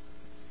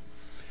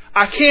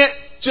 I can't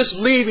just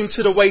leave him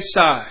to the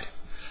wayside.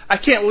 I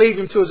can't leave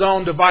him to his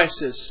own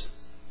devices.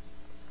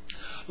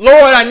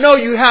 Lord, I know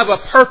you have a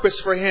purpose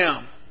for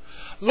him.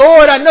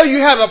 Lord, I know you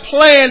have a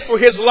plan for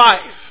his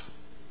life.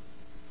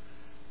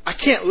 I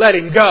can't let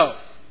him go.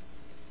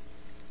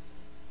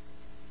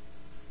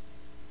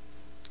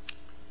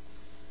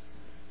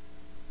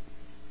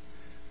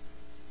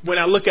 When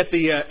I look at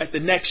the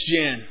next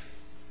gen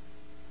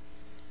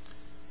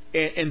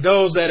and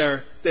those that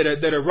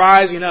are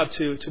rising up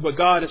to what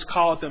God has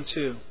called them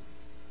to,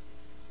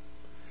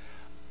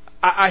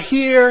 I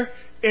hear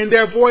in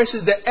their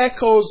voices the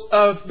echoes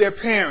of their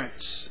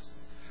parents,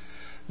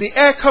 the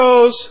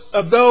echoes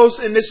of those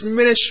in this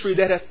ministry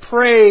that have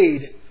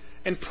prayed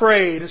and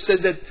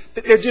says that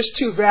they're just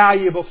too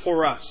valuable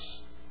for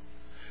us.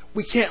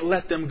 We can't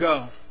let them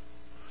go.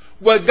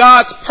 What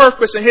God's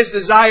purpose and His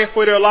desire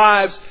for their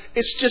lives,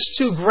 it's just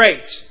too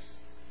great.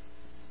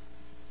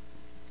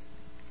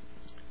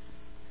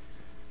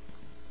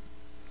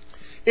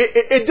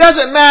 It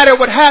doesn't matter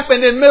what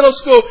happened in middle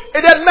school.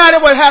 It doesn't matter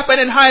what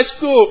happened in high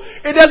school.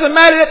 It doesn't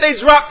matter that they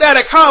dropped out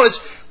of college.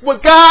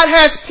 What God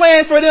has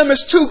planned for them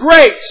is too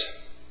great.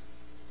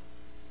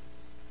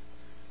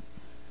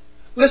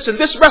 Listen,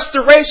 this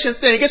restoration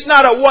thing, it's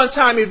not a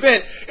one-time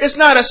event. It's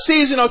not a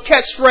seasonal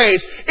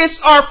catchphrase. It's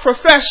our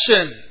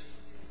profession.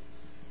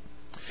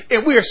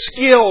 And we are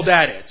skilled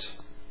at it.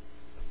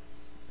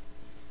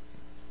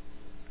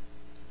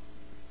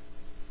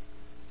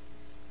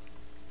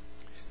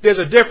 There's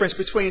a difference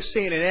between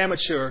seeing an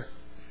amateur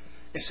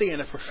and seeing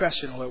a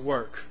professional at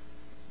work.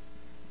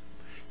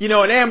 You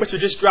know, an amateur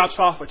just drops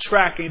off a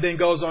track and then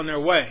goes on their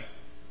way.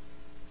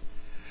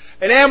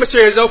 An amateur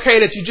is okay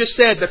that you just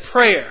said the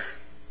prayer.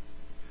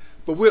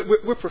 But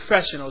we're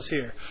professionals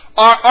here.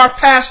 Our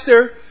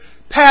pastor,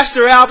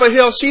 Pastor Alba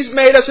Hill, she's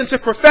made us into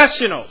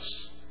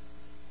professionals.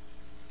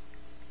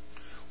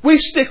 We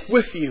stick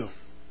with you.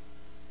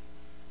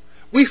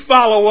 We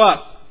follow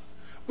up.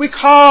 We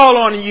call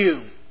on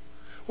you.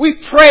 We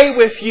pray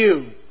with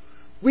you.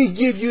 We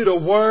give you the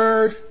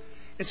word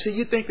until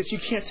you think that you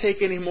can't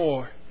take any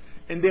more.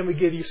 And then we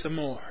give you some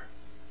more.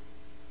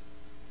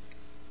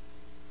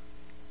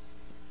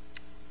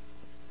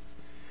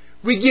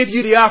 We give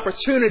you the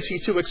opportunity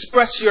to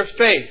express your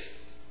faith.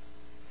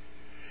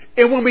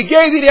 And when we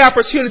gave you the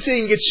opportunity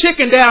and you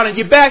chickened out and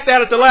you backed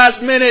out at the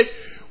last minute,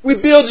 we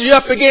build you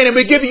up again and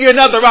we give you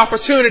another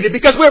opportunity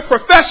because we're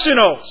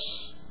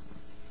professionals.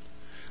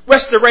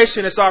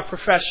 Restoration is our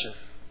profession.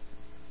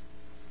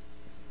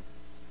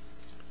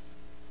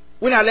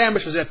 We're not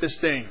amateurs at this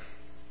thing.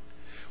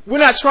 We're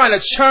not trying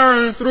to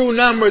churn through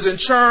numbers and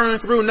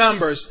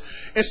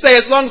say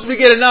as long as we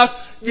get enough,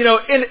 in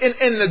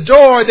the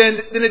door,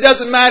 then it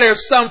doesn't matter if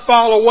some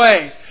fall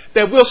away,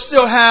 that we'll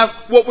still have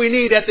what we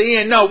need at the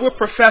end. No, we're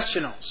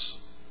professionals.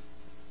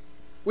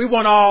 We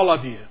want all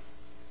of you.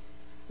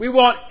 We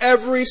want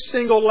every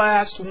single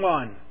last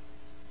one.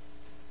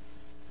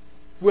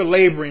 We're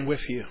laboring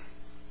with you.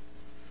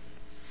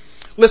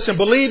 Listen,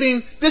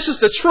 believing, this is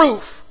the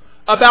truth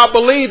about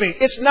believing.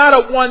 It's not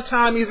a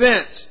one-time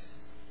event.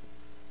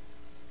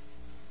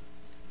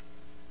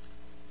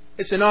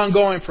 It's an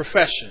ongoing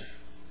profession.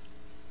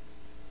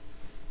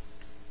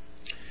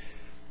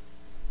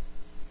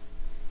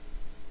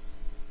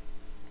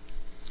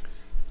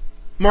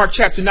 Mark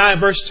chapter 9,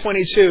 verse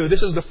 22.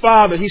 This is the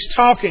Father. He's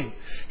talking.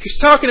 He's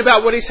talking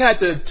about what he's had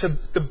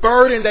the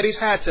burden that he's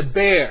had to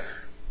bear.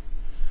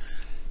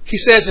 He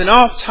says, in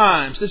oft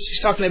times,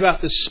 he's talking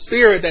about the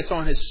Spirit that's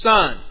on his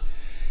Son.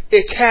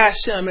 It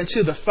cast him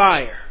into the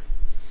fire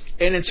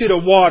and into the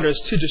waters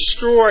to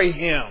destroy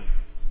him.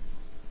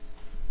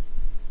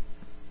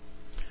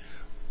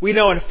 We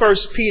know in 1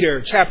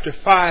 Peter chapter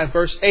 5,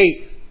 verse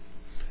 8,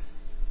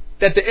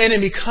 that the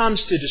enemy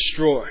comes to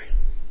destroy.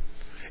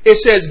 It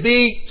says,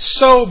 be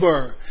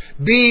sober,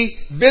 be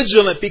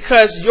vigilant,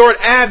 because your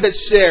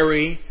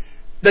adversary,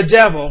 the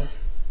devil,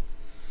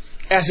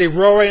 as a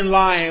roaring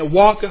lion,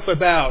 walketh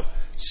about,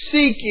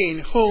 seeking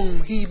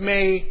whom he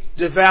may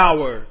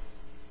devour.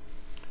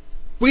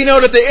 We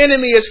know that the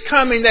enemy is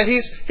coming, that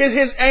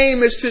his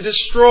aim is to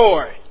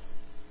destroy.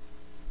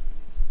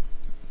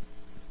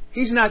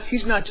 He's not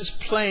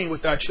just playing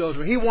with our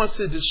children. He wants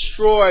to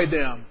destroy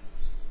them.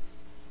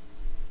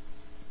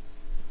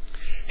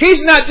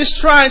 He's not just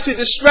trying to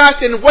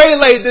distract and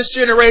waylay this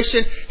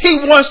generation. He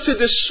wants to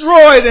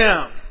destroy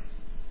them.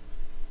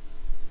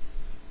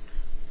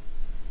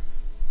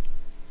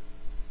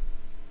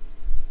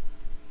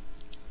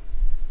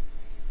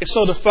 And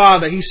so the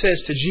Father, He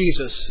says to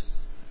Jesus,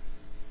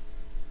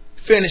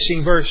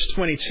 finishing verse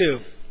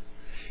 22,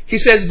 He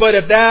says, but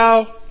if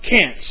thou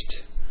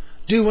canst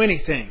do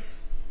anything,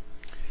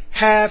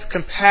 have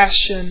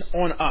compassion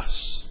on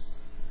us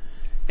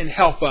and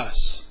help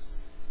us.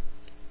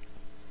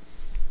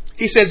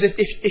 He says,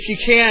 if you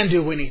can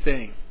do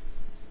anything,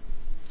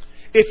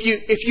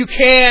 if you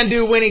can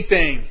do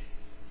anything,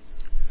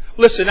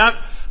 listen,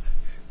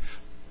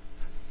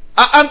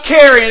 I'm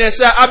carrying this.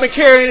 I've been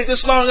carrying it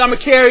this long. I'm going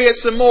to carry it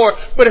some more.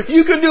 But if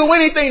you can do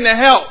anything to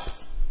help,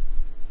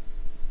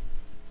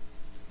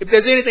 if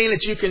there's anything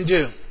that you can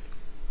do,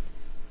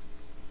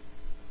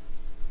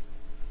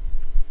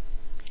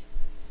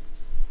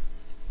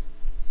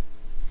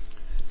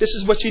 this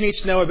is what you need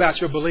to know about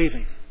your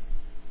believing.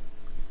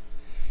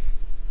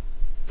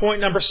 Point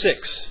number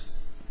 6.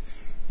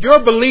 Your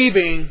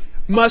believing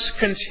must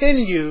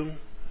continue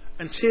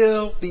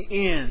until the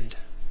end.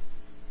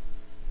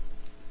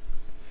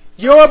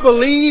 Your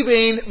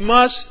believing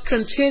must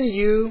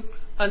continue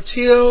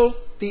until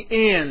the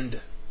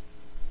end.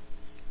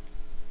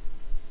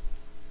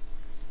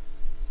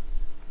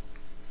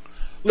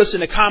 Listen,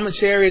 the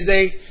commentaries,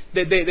 they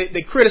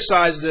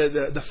criticize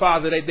the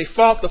Father. They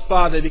fault the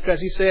Father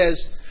because He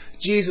says,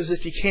 Jesus,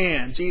 if you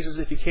can. Jesus,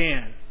 if you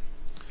can.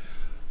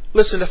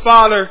 Listen, the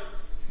Father,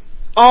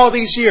 all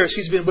these years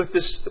He's been with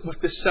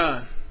this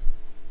Son.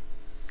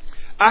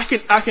 I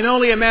can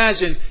only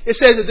imagine. It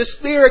says that the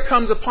Spirit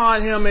comes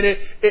upon Him and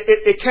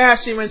it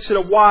casts Him into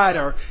the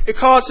water. It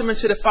calls Him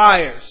into the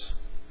fires.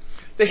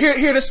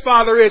 Here this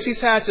Father is. He's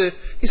had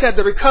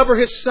to recover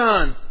His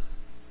Son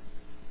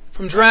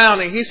from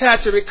drowning. He's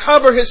had to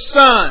recover his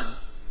son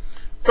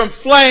from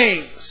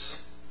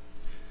flames.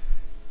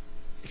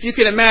 If you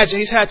can imagine,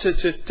 he's had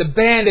to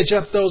bandage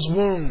up those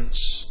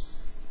wounds,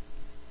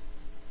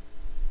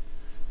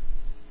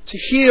 to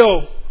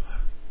heal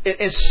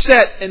and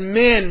set and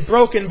mend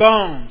broken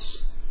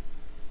bones.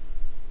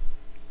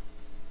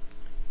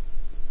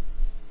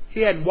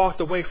 He hadn't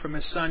walked away from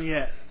his son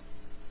yet.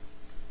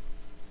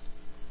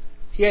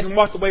 He hadn't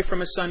walked away from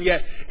his son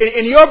yet.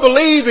 In your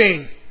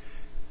believing,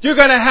 you're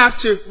going to have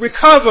to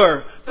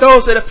recover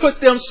those that have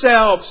put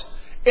themselves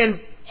in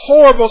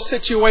horrible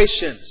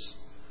situations,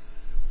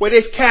 where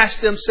they've cast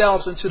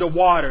themselves into the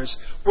waters,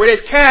 where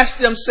they've cast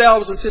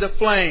themselves into the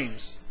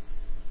flames.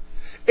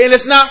 And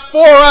it's not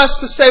for us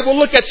to say, well,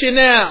 look at you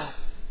now.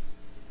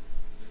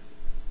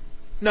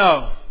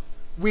 No,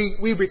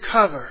 we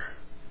recover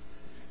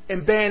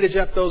and bandage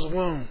up those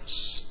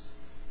wounds.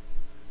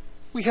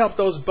 We help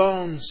those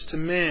bones to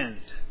mend.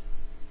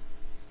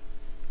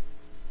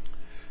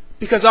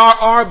 Because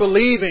our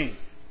believing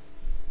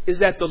is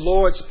that the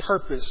Lord's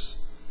purpose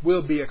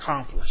will be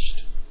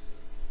accomplished.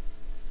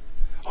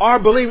 Our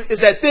belief is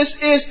that this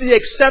is the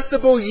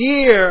acceptable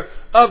year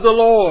of the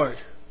Lord.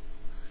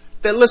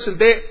 That listen,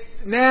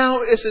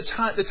 now is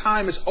the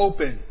time is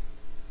open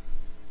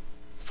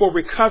for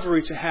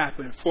recovery to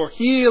happen, for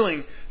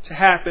healing to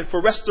happen,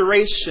 for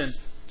restoration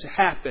to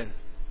happen.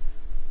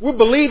 We're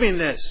believing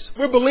this.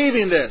 We're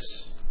believing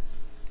this.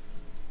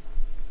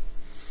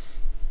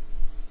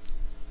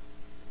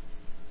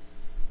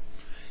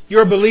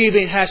 Your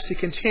believing has to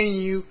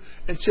continue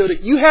until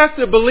you have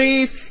to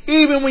believe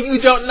even when you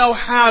don't know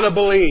how to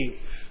believe.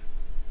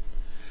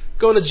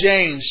 Go to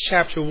James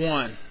chapter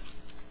 1.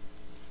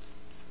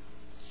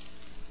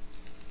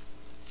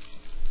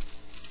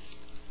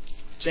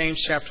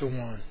 James chapter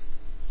 1.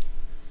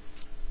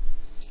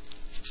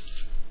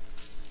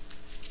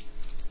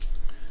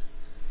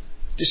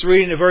 Just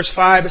reading to verse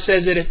 5, it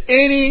says that if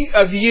any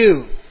of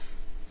you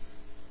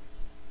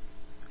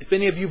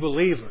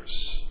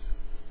believers,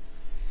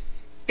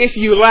 if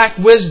you lack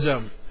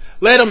wisdom,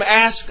 let him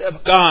ask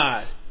of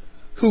God,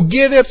 who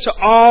giveth to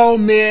all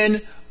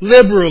men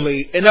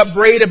liberally and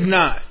upbraideth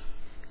not,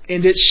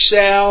 and it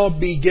shall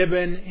be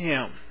given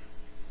him.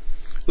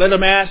 Let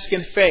him ask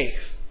in faith,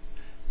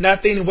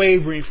 nothing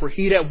wavering, for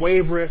he that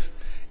wavereth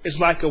is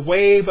like a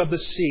wave of the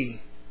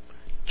sea,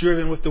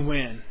 driven with the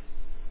wind.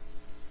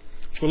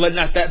 For let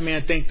not that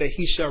man think that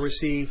he shall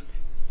receive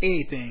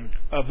anything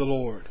of the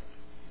Lord.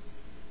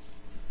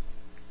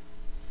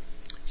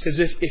 It says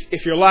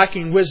if you're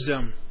lacking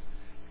wisdom,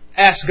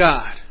 ask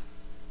God.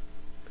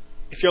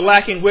 If you're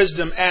lacking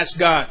wisdom, ask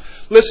God.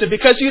 Listen,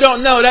 because you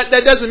don't know, that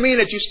doesn't mean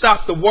that you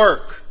stop the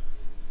work.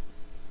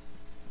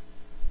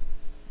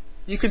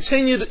 You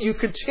continue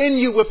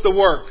with the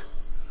work.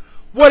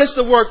 What is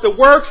the work? The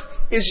work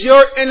is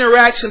your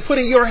interaction,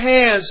 putting your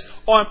hands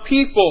on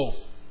people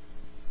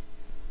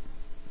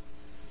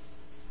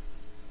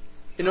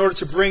in order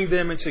to bring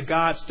them into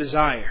God's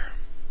desire.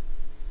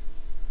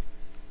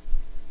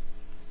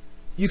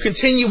 You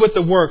continue with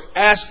the work.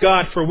 Ask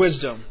God for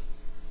wisdom.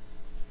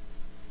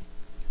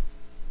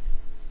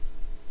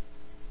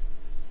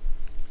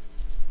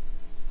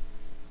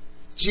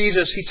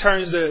 Jesus, He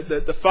turns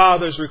the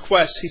Father's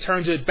request, He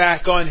turns it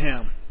back on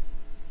Him.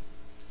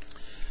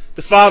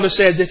 The Father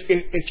says,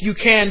 if you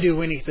can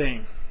do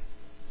anything,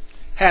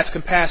 have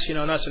compassion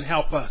on us and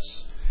help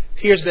us.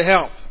 Here's the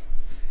help.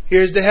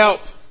 Here's the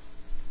help.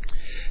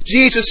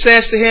 Jesus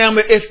says to him,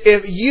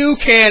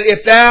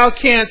 if thou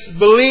canst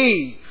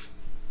believe,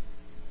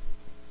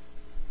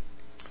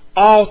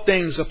 all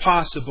things are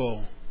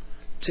possible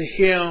to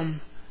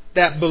him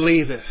that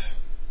believeth.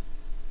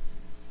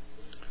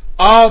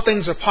 All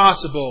things are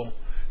possible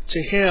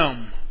to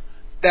him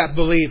that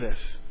believeth.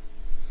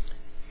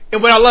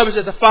 And what I love is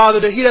that the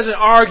Father, He doesn't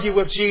argue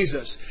with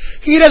Jesus.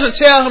 He doesn't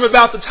tell him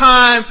about the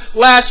time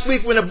last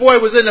week when the boy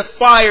was in the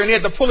fire and he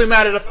had to pull him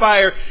out of the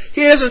fire.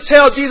 He doesn't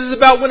tell Jesus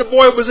about when the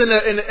boy was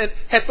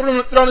had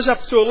thrown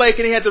himself into a lake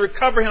and he had to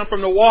recover him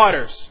from the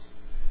waters.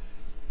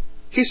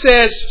 He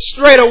says,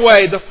 straight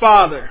away the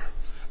father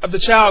of the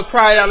child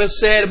cried out and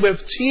said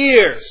with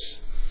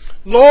tears,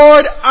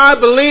 Lord, I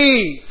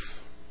believe.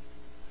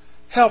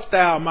 Help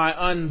thou my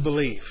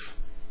unbelief.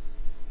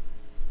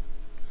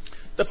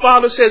 The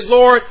father says,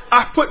 Lord,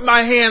 I put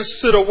my hands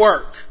to the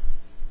work.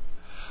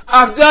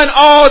 I've done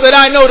all that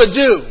I know to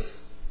do.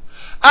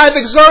 I've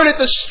exerted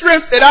the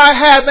strength that I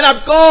have, and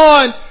I've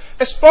gone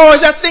as far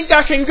as I think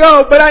I can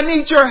go, but I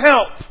need your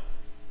help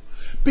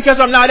because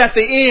I'm not at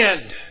the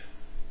end.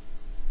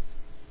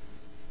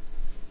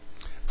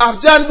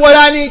 I've done what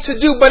I need to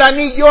do, but I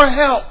need your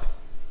help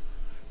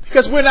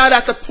because we're not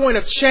at the point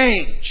of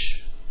change.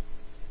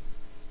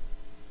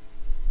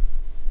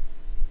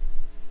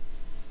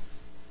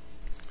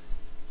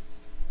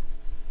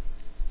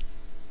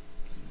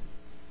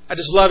 I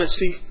just love it.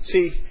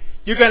 See,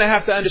 you're going to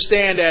have to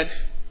understand that,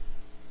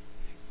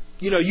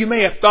 you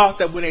may have thought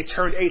that when they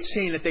turned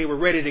 18 that they were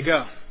ready to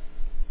go.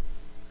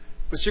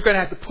 But you're going to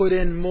have to put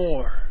in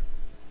more.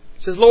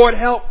 It says, Lord,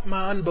 help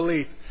my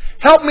unbelief.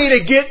 Help me to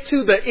get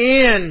to the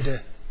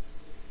end.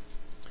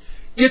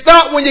 You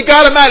thought when you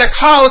got them out of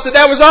college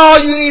that was all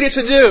you needed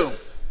to do.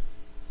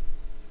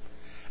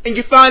 And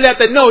you find out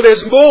that no,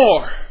 there's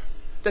more.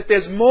 That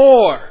there's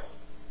more.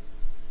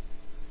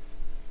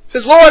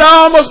 Says, Lord,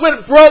 I almost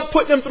went broke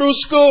putting them through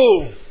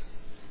school.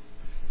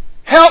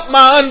 Help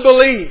my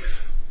unbelief.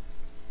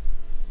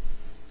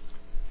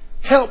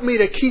 Help me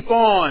to keep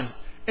on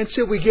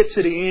until we get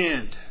to the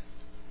end.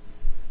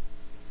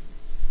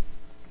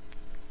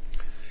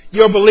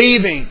 Your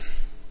believing,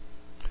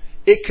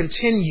 it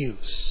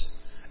continues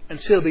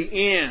until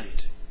the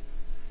end.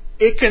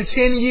 It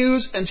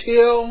continues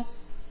until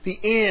the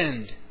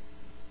end.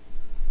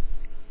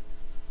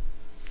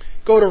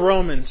 Go to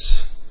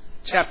Romans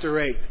chapter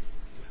 8.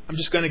 I'm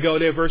just going to go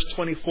there, verse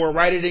 24.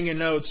 Write it in your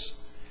notes.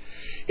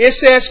 It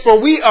says, for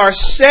we are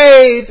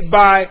saved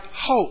by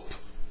hope.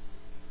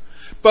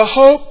 But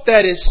hope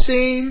that is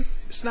seen,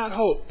 it's not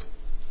hope.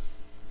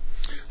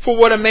 For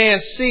what a man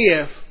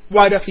seeth,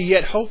 why doth he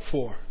yet hope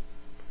for?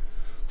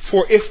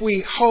 For if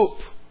we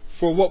hope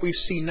for what we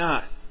see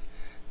not,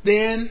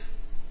 then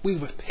we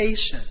with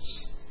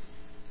patience,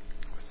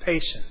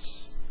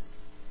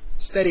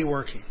 steady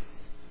working,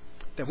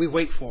 that we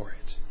wait for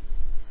it.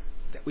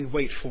 That we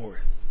wait for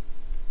it.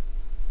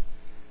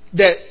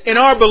 That in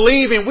our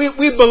believing,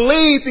 we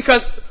believe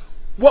because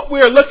what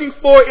we are looking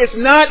for is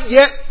not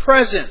yet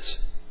present.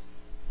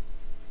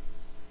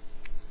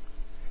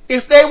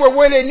 If they were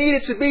where they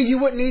needed to be, you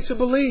wouldn't need to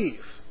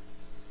believe.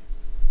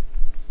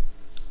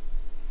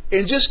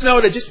 And just know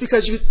that just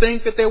because you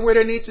think that they're where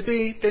they need to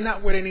be, they're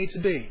not where they need to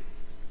be.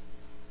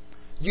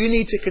 You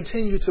need to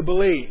continue to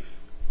believe.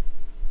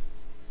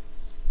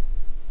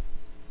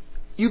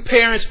 You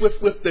parents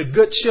with the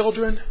good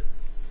children,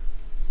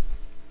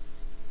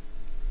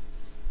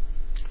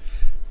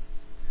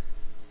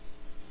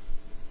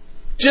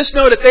 just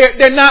know that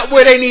they're not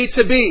where they need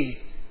to be.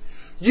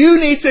 You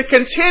need to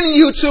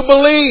continue to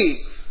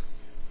believe.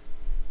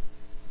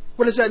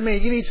 What does that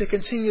mean? You need to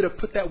continue to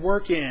put that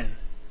work in.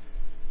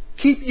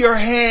 Keep your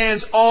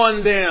hands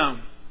on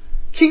them.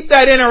 Keep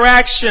that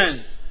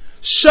interaction.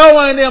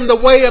 Showing them the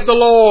way of the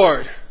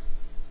Lord.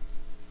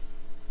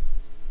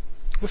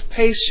 With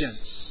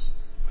patience.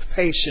 With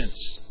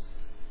patience.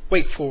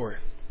 Wait for it.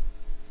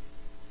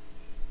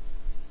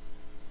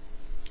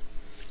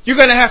 You're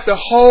going to have to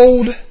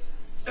hold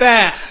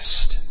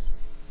fast.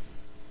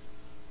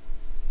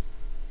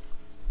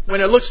 When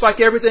it looks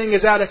like everything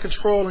is out of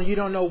control and you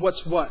don't know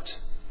what's what.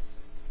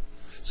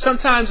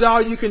 Sometimes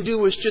all you can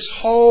do is just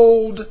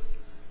hold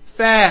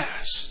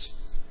fast.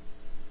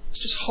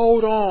 Just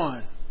hold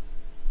on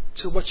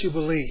to what you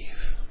believe.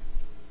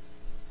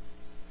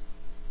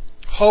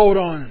 Hold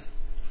on.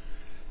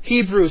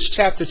 Hebrews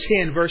chapter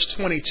 10, verse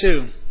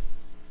 22.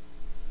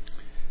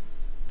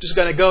 Just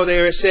going to go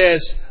there. It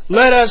says,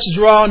 let us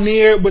draw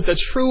near with a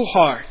true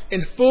heart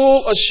in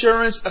full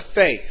assurance of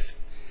faith,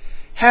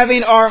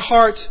 having our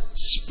hearts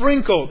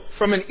sprinkled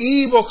from an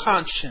evil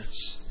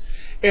conscience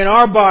and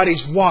our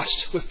bodies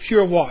washed with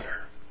pure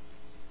water.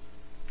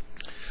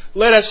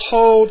 Let us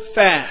hold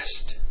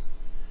fast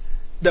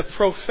the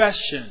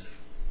profession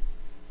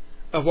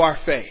of our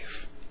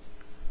faith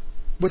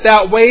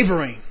without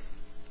wavering.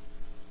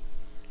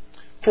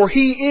 For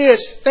He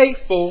is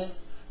faithful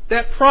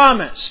that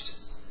promised.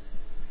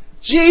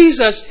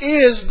 Jesus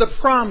is the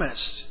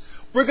promise.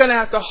 We're going to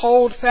have to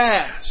hold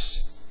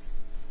fast.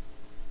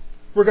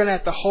 We're going to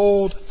have to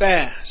hold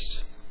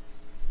fast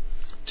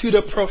to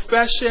the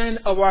profession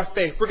of our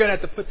faith. We're going to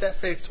have to put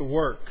that faith to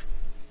work.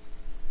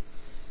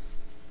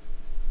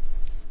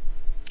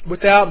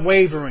 Without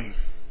wavering.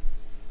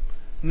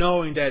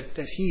 Knowing that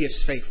He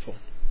is faithful.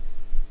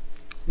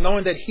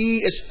 Knowing that He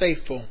is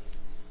faithful.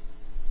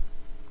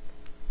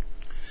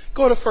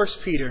 Go to 1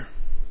 Peter.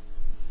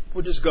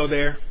 We'll just go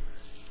there.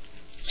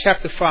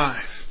 Chapter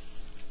 5.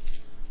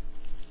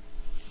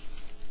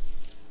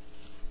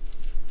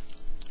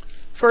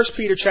 1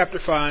 Peter chapter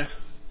 5.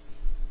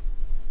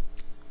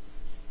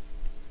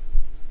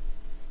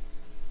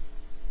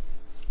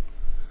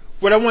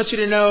 What I want you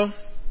to know,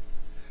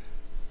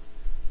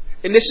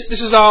 and this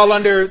is all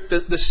under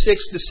the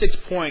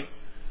sixth point,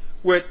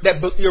 where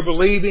that your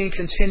believing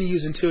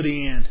continues until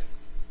the end.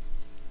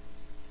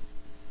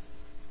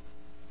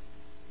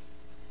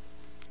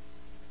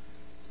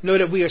 Know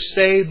that we are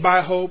saved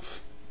by hope.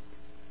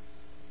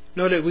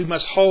 Know that we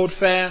must hold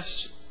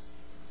fast.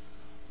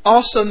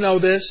 Also know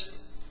this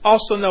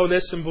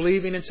in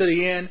believing until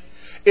the end,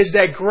 is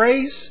that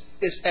grace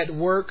is at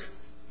work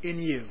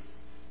in you.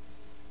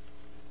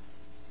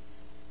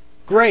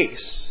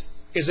 Grace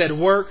is at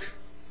work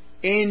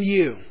in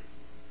you.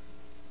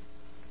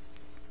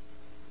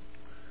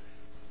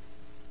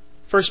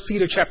 1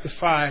 Peter chapter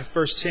 5,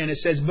 verse 10, it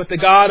says, but the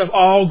God of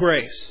all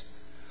grace,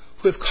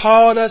 who have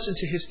called us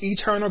into His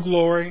eternal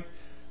glory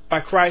by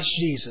Christ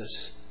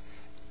Jesus,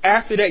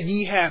 after that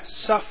ye have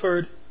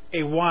suffered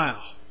a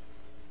while,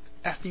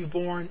 after you've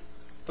borne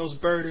those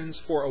burdens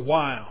for a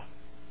while,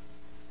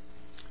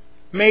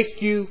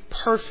 make you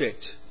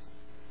perfect,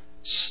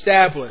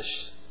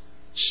 establish,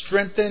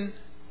 strengthen,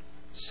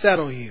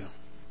 settle you,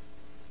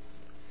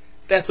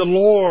 that the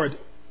Lord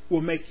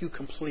will make you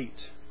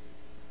complete,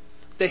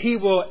 that He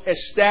will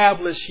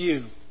establish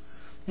you.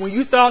 When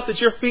you thought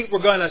that your feet were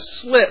going to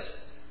slip,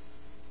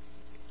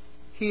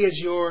 He is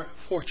your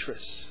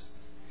fortress.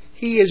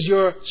 He is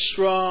your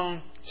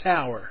strong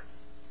tower.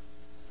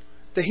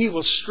 That He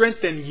will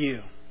strengthen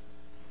you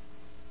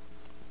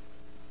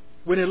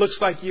when it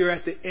looks like you're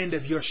at the end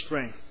of your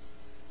strength.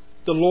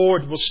 The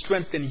Lord will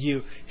strengthen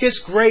you. His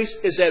grace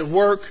is at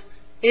work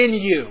in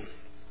you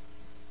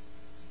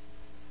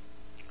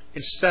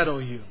and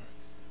settle you.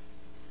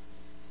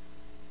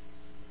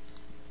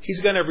 He's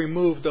going to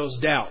remove those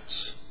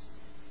doubts.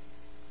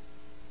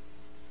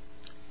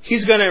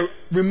 He's going to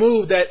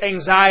remove that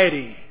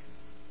anxiety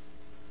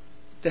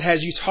that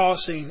has you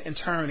tossing and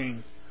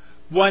turning,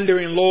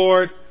 wondering,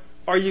 Lord,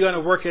 are you going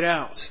to work it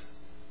out?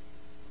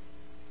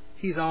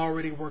 He's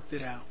already worked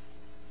it out.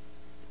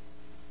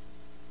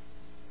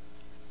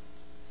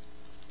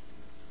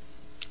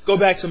 Go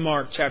back to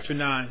Mark chapter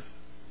 9.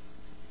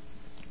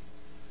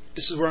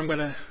 This is where I'm going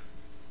to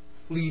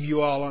leave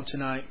you all on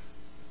tonight.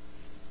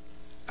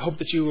 I hope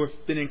that you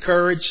have been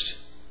encouraged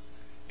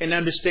in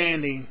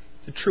understanding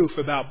the truth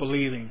about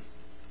believing.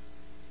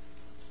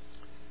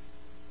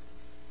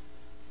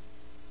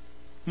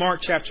 Mark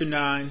chapter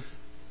 9.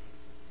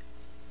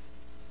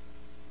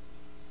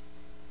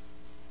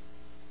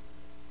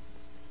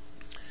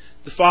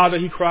 The Father,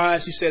 He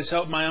cries, He says,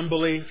 help my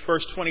unbelief.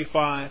 Verse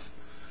 25.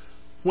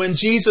 When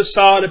Jesus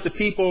saw that the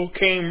people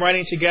came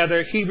running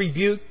together, He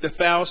rebuked the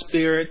foul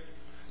spirit,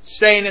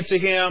 saying unto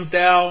him,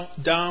 thou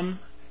dumb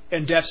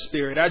and deaf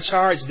spirit, I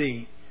charge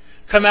thee,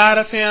 come out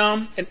of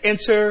him and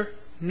enter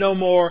no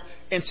more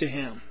into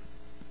him.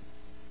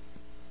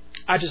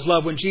 I just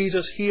love when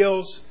Jesus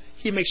heals,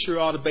 He makes sure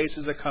all the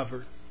bases are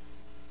covered.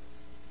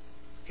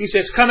 He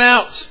says, come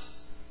out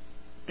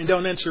and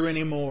don't enter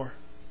anymore.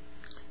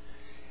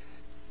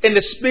 And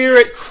the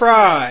spirit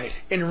cried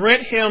and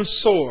rent him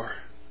sore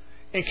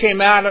and came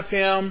out of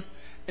him,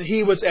 and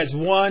he was as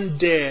one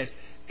dead,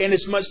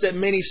 inasmuch that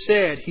many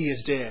said, he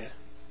is dead.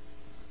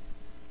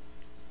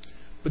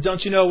 But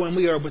don't you know, when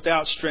we are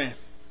without strength,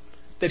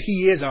 that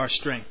He is our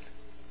strength?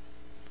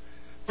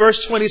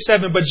 Verse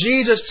 27, but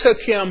Jesus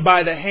took him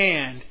by the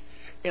hand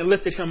and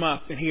lifted him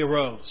up, and he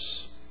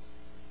arose.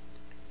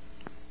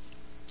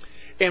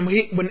 And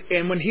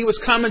when he was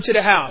coming to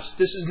the house,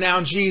 this is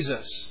now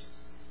Jesus.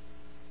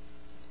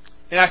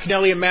 And I can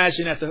only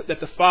imagine that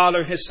the Father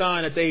and His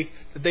Son,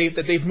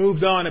 that they've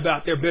moved on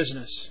about their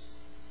business.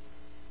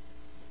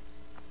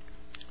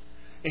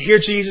 And here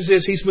Jesus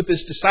is, He's with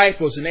His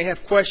disciples, and they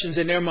have questions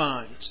in their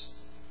minds.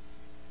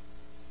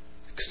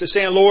 Because they're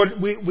saying,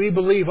 Lord, we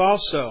believe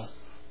also.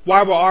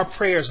 Why were our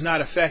prayers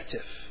not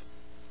effective?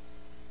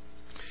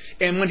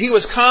 And when He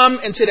was come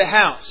into the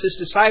house, His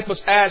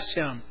disciples asked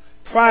Him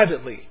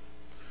privately,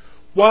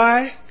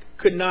 why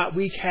could not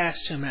we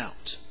cast him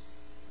out?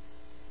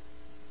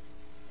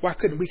 Why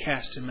couldn't we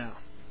cast him out?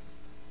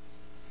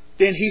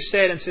 Then He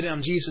said unto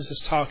them, Jesus is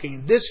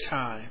talking, this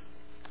kind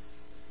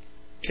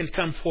can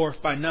come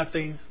forth by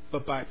nothing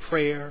but by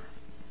prayer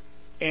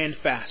and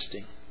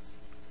fasting.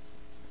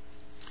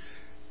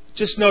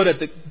 Just know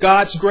that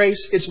God's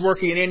grace is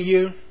working in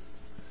you,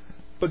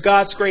 but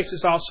God's grace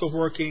is also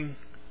working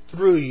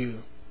through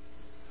you.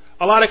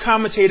 A lot of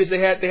commentators, they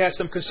had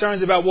some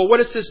concerns about, well, what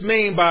does this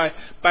mean by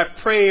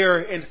prayer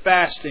and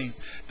fasting?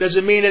 Does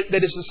it mean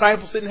that His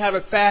disciples didn't have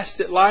a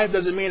fasted life?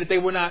 Does it mean that they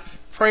were not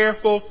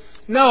prayerful?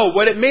 No,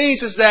 what it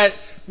means is that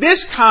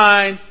this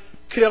kind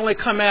could only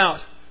come out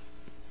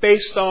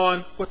based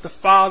on what the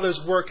Father's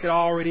work had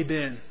already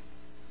been.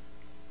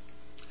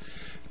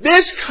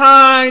 This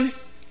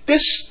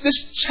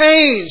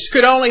change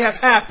could only have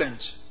happened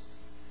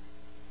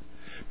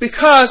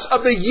because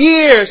of the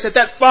years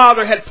that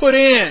Father had put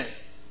in.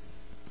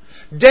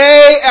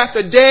 Day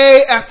after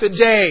day after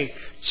day.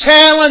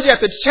 Challenge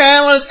after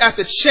challenge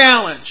after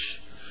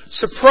challenge.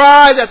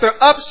 Surprise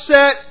after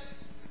upset.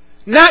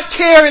 Not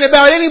caring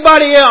about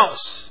anybody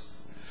else,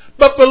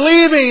 but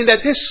believing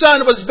that His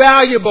Son was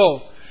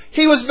valuable.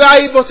 He was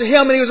valuable to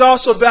Him, and He was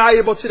also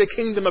valuable to the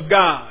kingdom of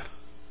God.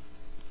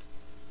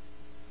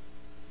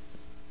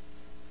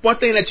 One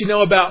thing that you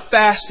know about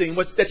fasting,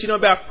 that you know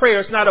about prayer,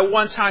 it's not a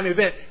one-time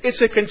event.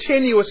 It's a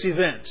continuous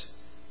event.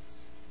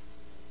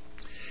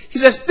 He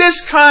says this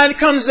kind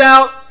comes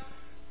out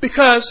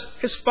because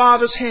His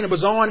Father's hand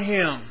was on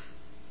Him.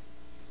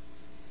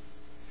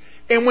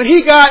 And when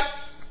He got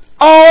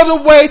all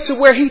the way to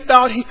where He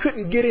thought He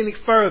couldn't get any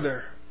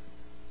further,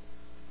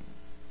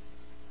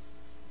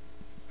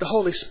 the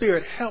Holy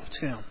Spirit helped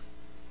Him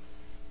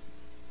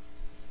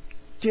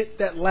get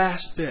that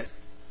last bit.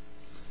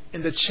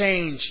 And the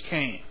change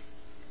came.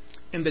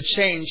 And the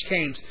change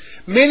came.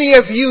 Many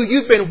of you,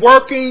 you've been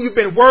working, and you've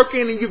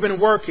been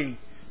working.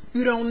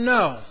 You don't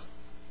know.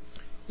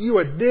 You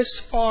are this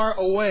far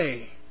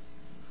away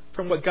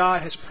from what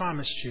God has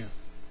promised you.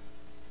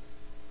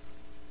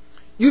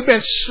 You've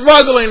been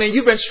struggling and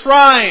you've been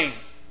trying.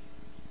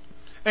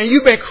 And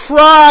you've been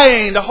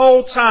crying the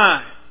whole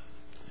time.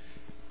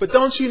 But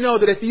don't you know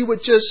that if you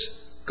would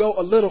just go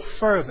a little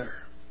further,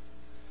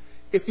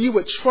 if you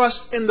would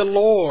trust in the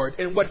Lord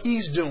and what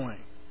He's doing,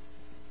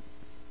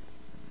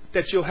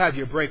 that you'll have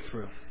your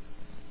breakthrough.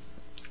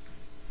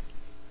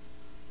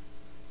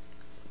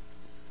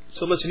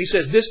 So listen, he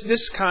says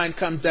this kind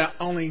comes out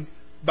only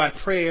by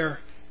prayer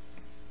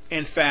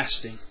and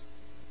fasting.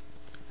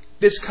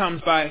 This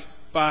comes by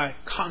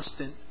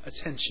constant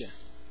attention.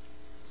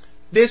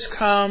 This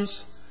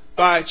comes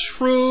by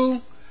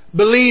true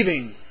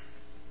believing.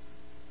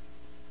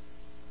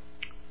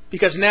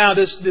 Because now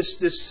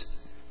this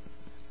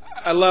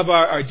I love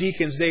our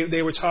deacons.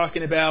 They were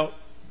talking about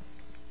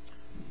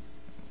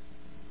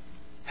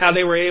how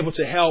they were able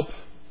to help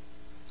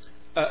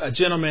a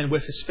gentleman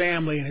with his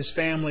family and his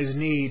family's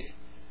need.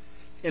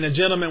 And a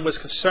gentleman was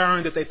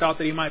concerned that they thought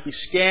that he might be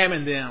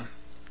scamming them.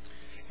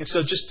 And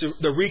so just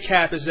the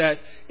recap is that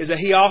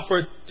he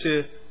offered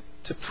to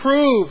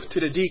prove to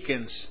the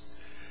deacons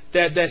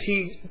that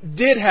he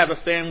did have a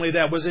family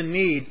that was in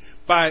need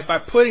by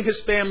putting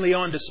his family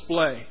on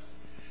display.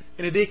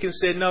 And the deacons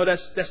said, no,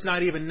 that's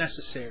not even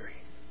necessary.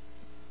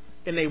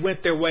 And they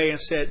went their way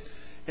and said,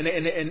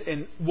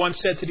 and one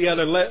said to the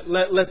other,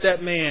 let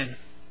that man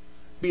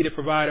be the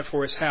provider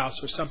for his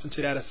house, or something to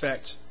that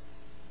effect.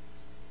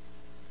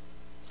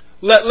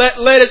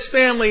 Let his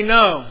family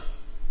know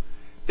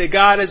that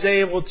God is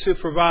able to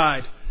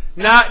provide.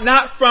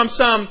 Not from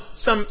some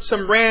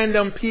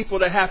random people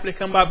that happen to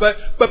come by,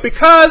 but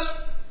because,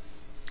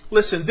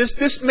 listen,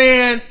 this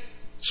man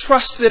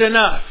trusted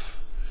enough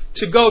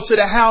to go to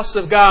the house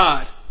of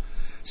God,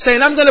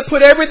 saying, I'm going to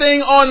put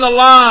everything on the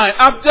line.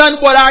 I've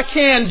done what I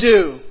can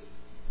do.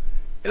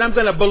 And I'm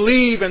going to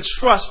believe and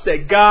trust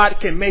that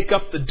God can make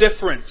up the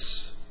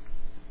difference.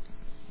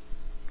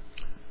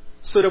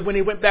 So that when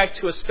he went back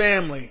to his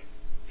family,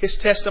 his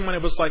testimony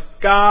was like,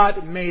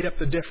 God made up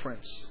the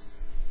difference.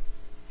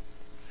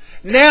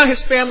 Now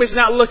his family's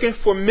not looking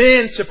for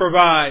men to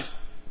provide,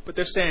 but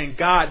they're saying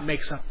God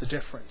makes up the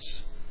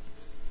difference.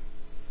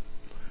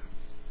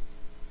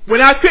 When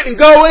I couldn't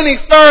go any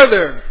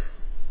further,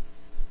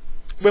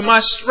 when my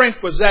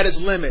strength was at its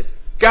limit,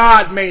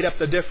 God made up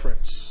the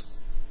difference.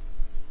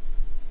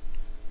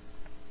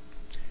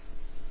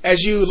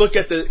 As you look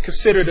at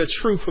consider the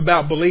truth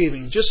about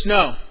believing, just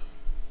know.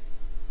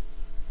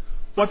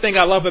 One thing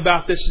I love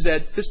about this is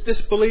that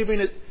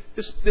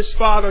this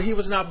father, he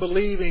was not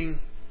believing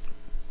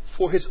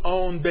for his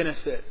own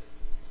benefit,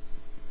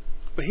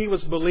 but he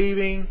was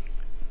believing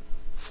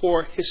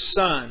for his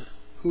son,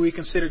 who he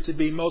considered to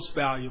be most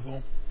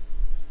valuable,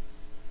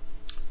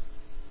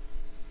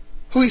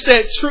 who he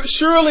said,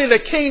 surely the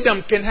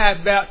kingdom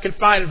can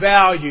find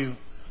value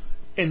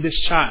in this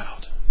child.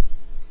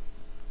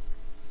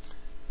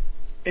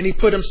 And he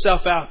put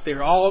himself out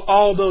there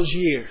all those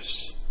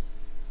years.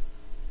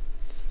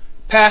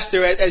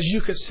 Pastor, as you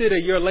consider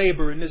your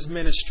labor in this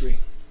ministry,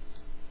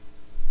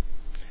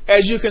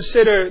 as you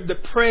consider the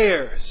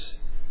prayers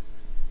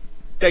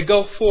that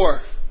go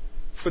forth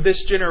for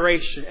this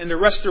generation and the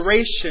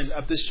restoration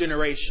of this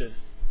generation,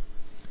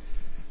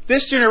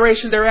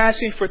 they're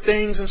asking for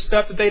things and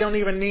stuff that they don't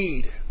even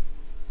need.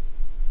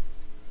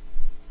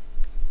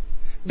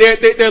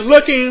 They're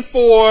looking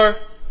for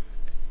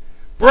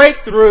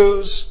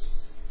breakthroughs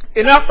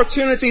in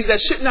opportunities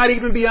that should not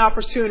even be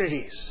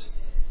opportunities.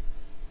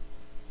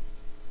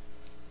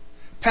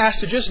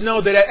 Pastor, just know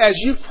that as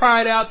you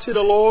cried out to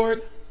the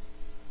Lord,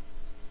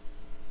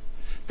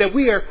 that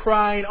we are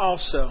crying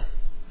also.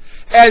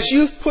 As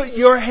you've put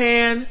your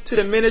hand to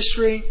the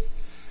ministry,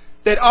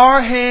 that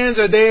our hands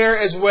are there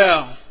as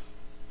well.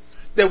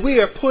 That we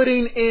are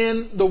putting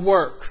in the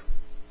work,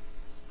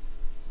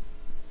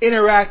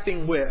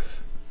 interacting with,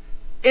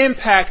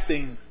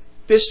 impacting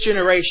this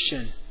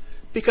generation,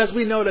 because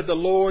we know that the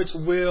Lord's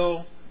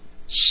will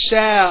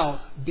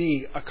shall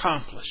be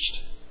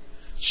accomplished.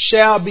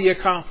 Shall be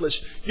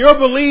accomplished. Your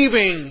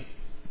believing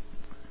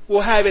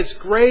will have its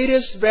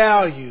greatest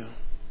value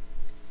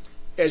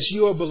as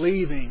you are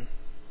believing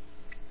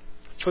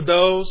for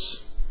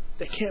those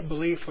that can't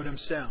believe for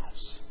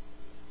themselves.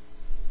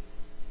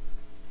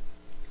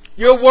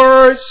 Your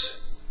words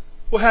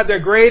will have their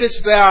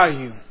greatest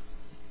value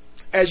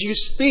as you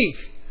speak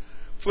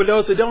for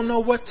those that don't know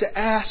what to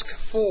ask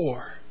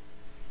for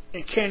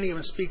and can't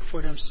even speak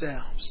for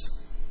themselves.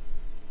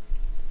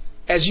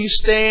 As you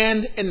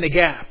stand in the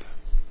gap,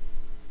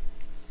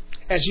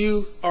 as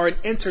you are an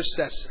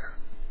intercessor,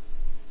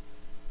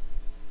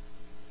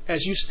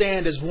 as you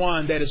stand as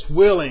one that is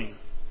willing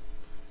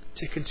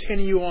to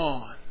continue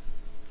on,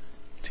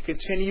 to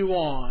continue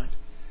on,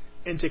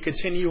 and to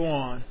continue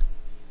on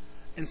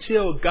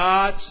until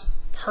God's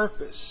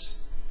purpose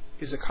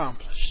is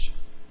accomplished.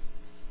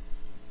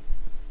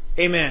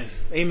 Amen.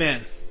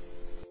 Amen.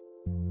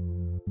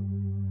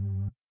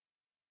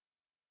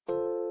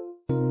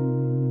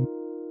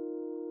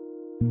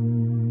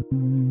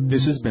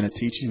 This has been a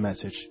teaching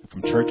message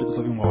from Church of the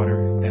Living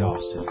Water at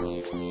Austin.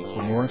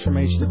 For more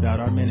information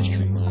about our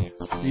ministry,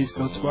 please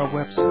go to our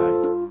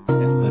website at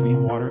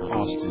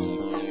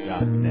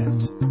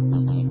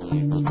livingwateraustin.net.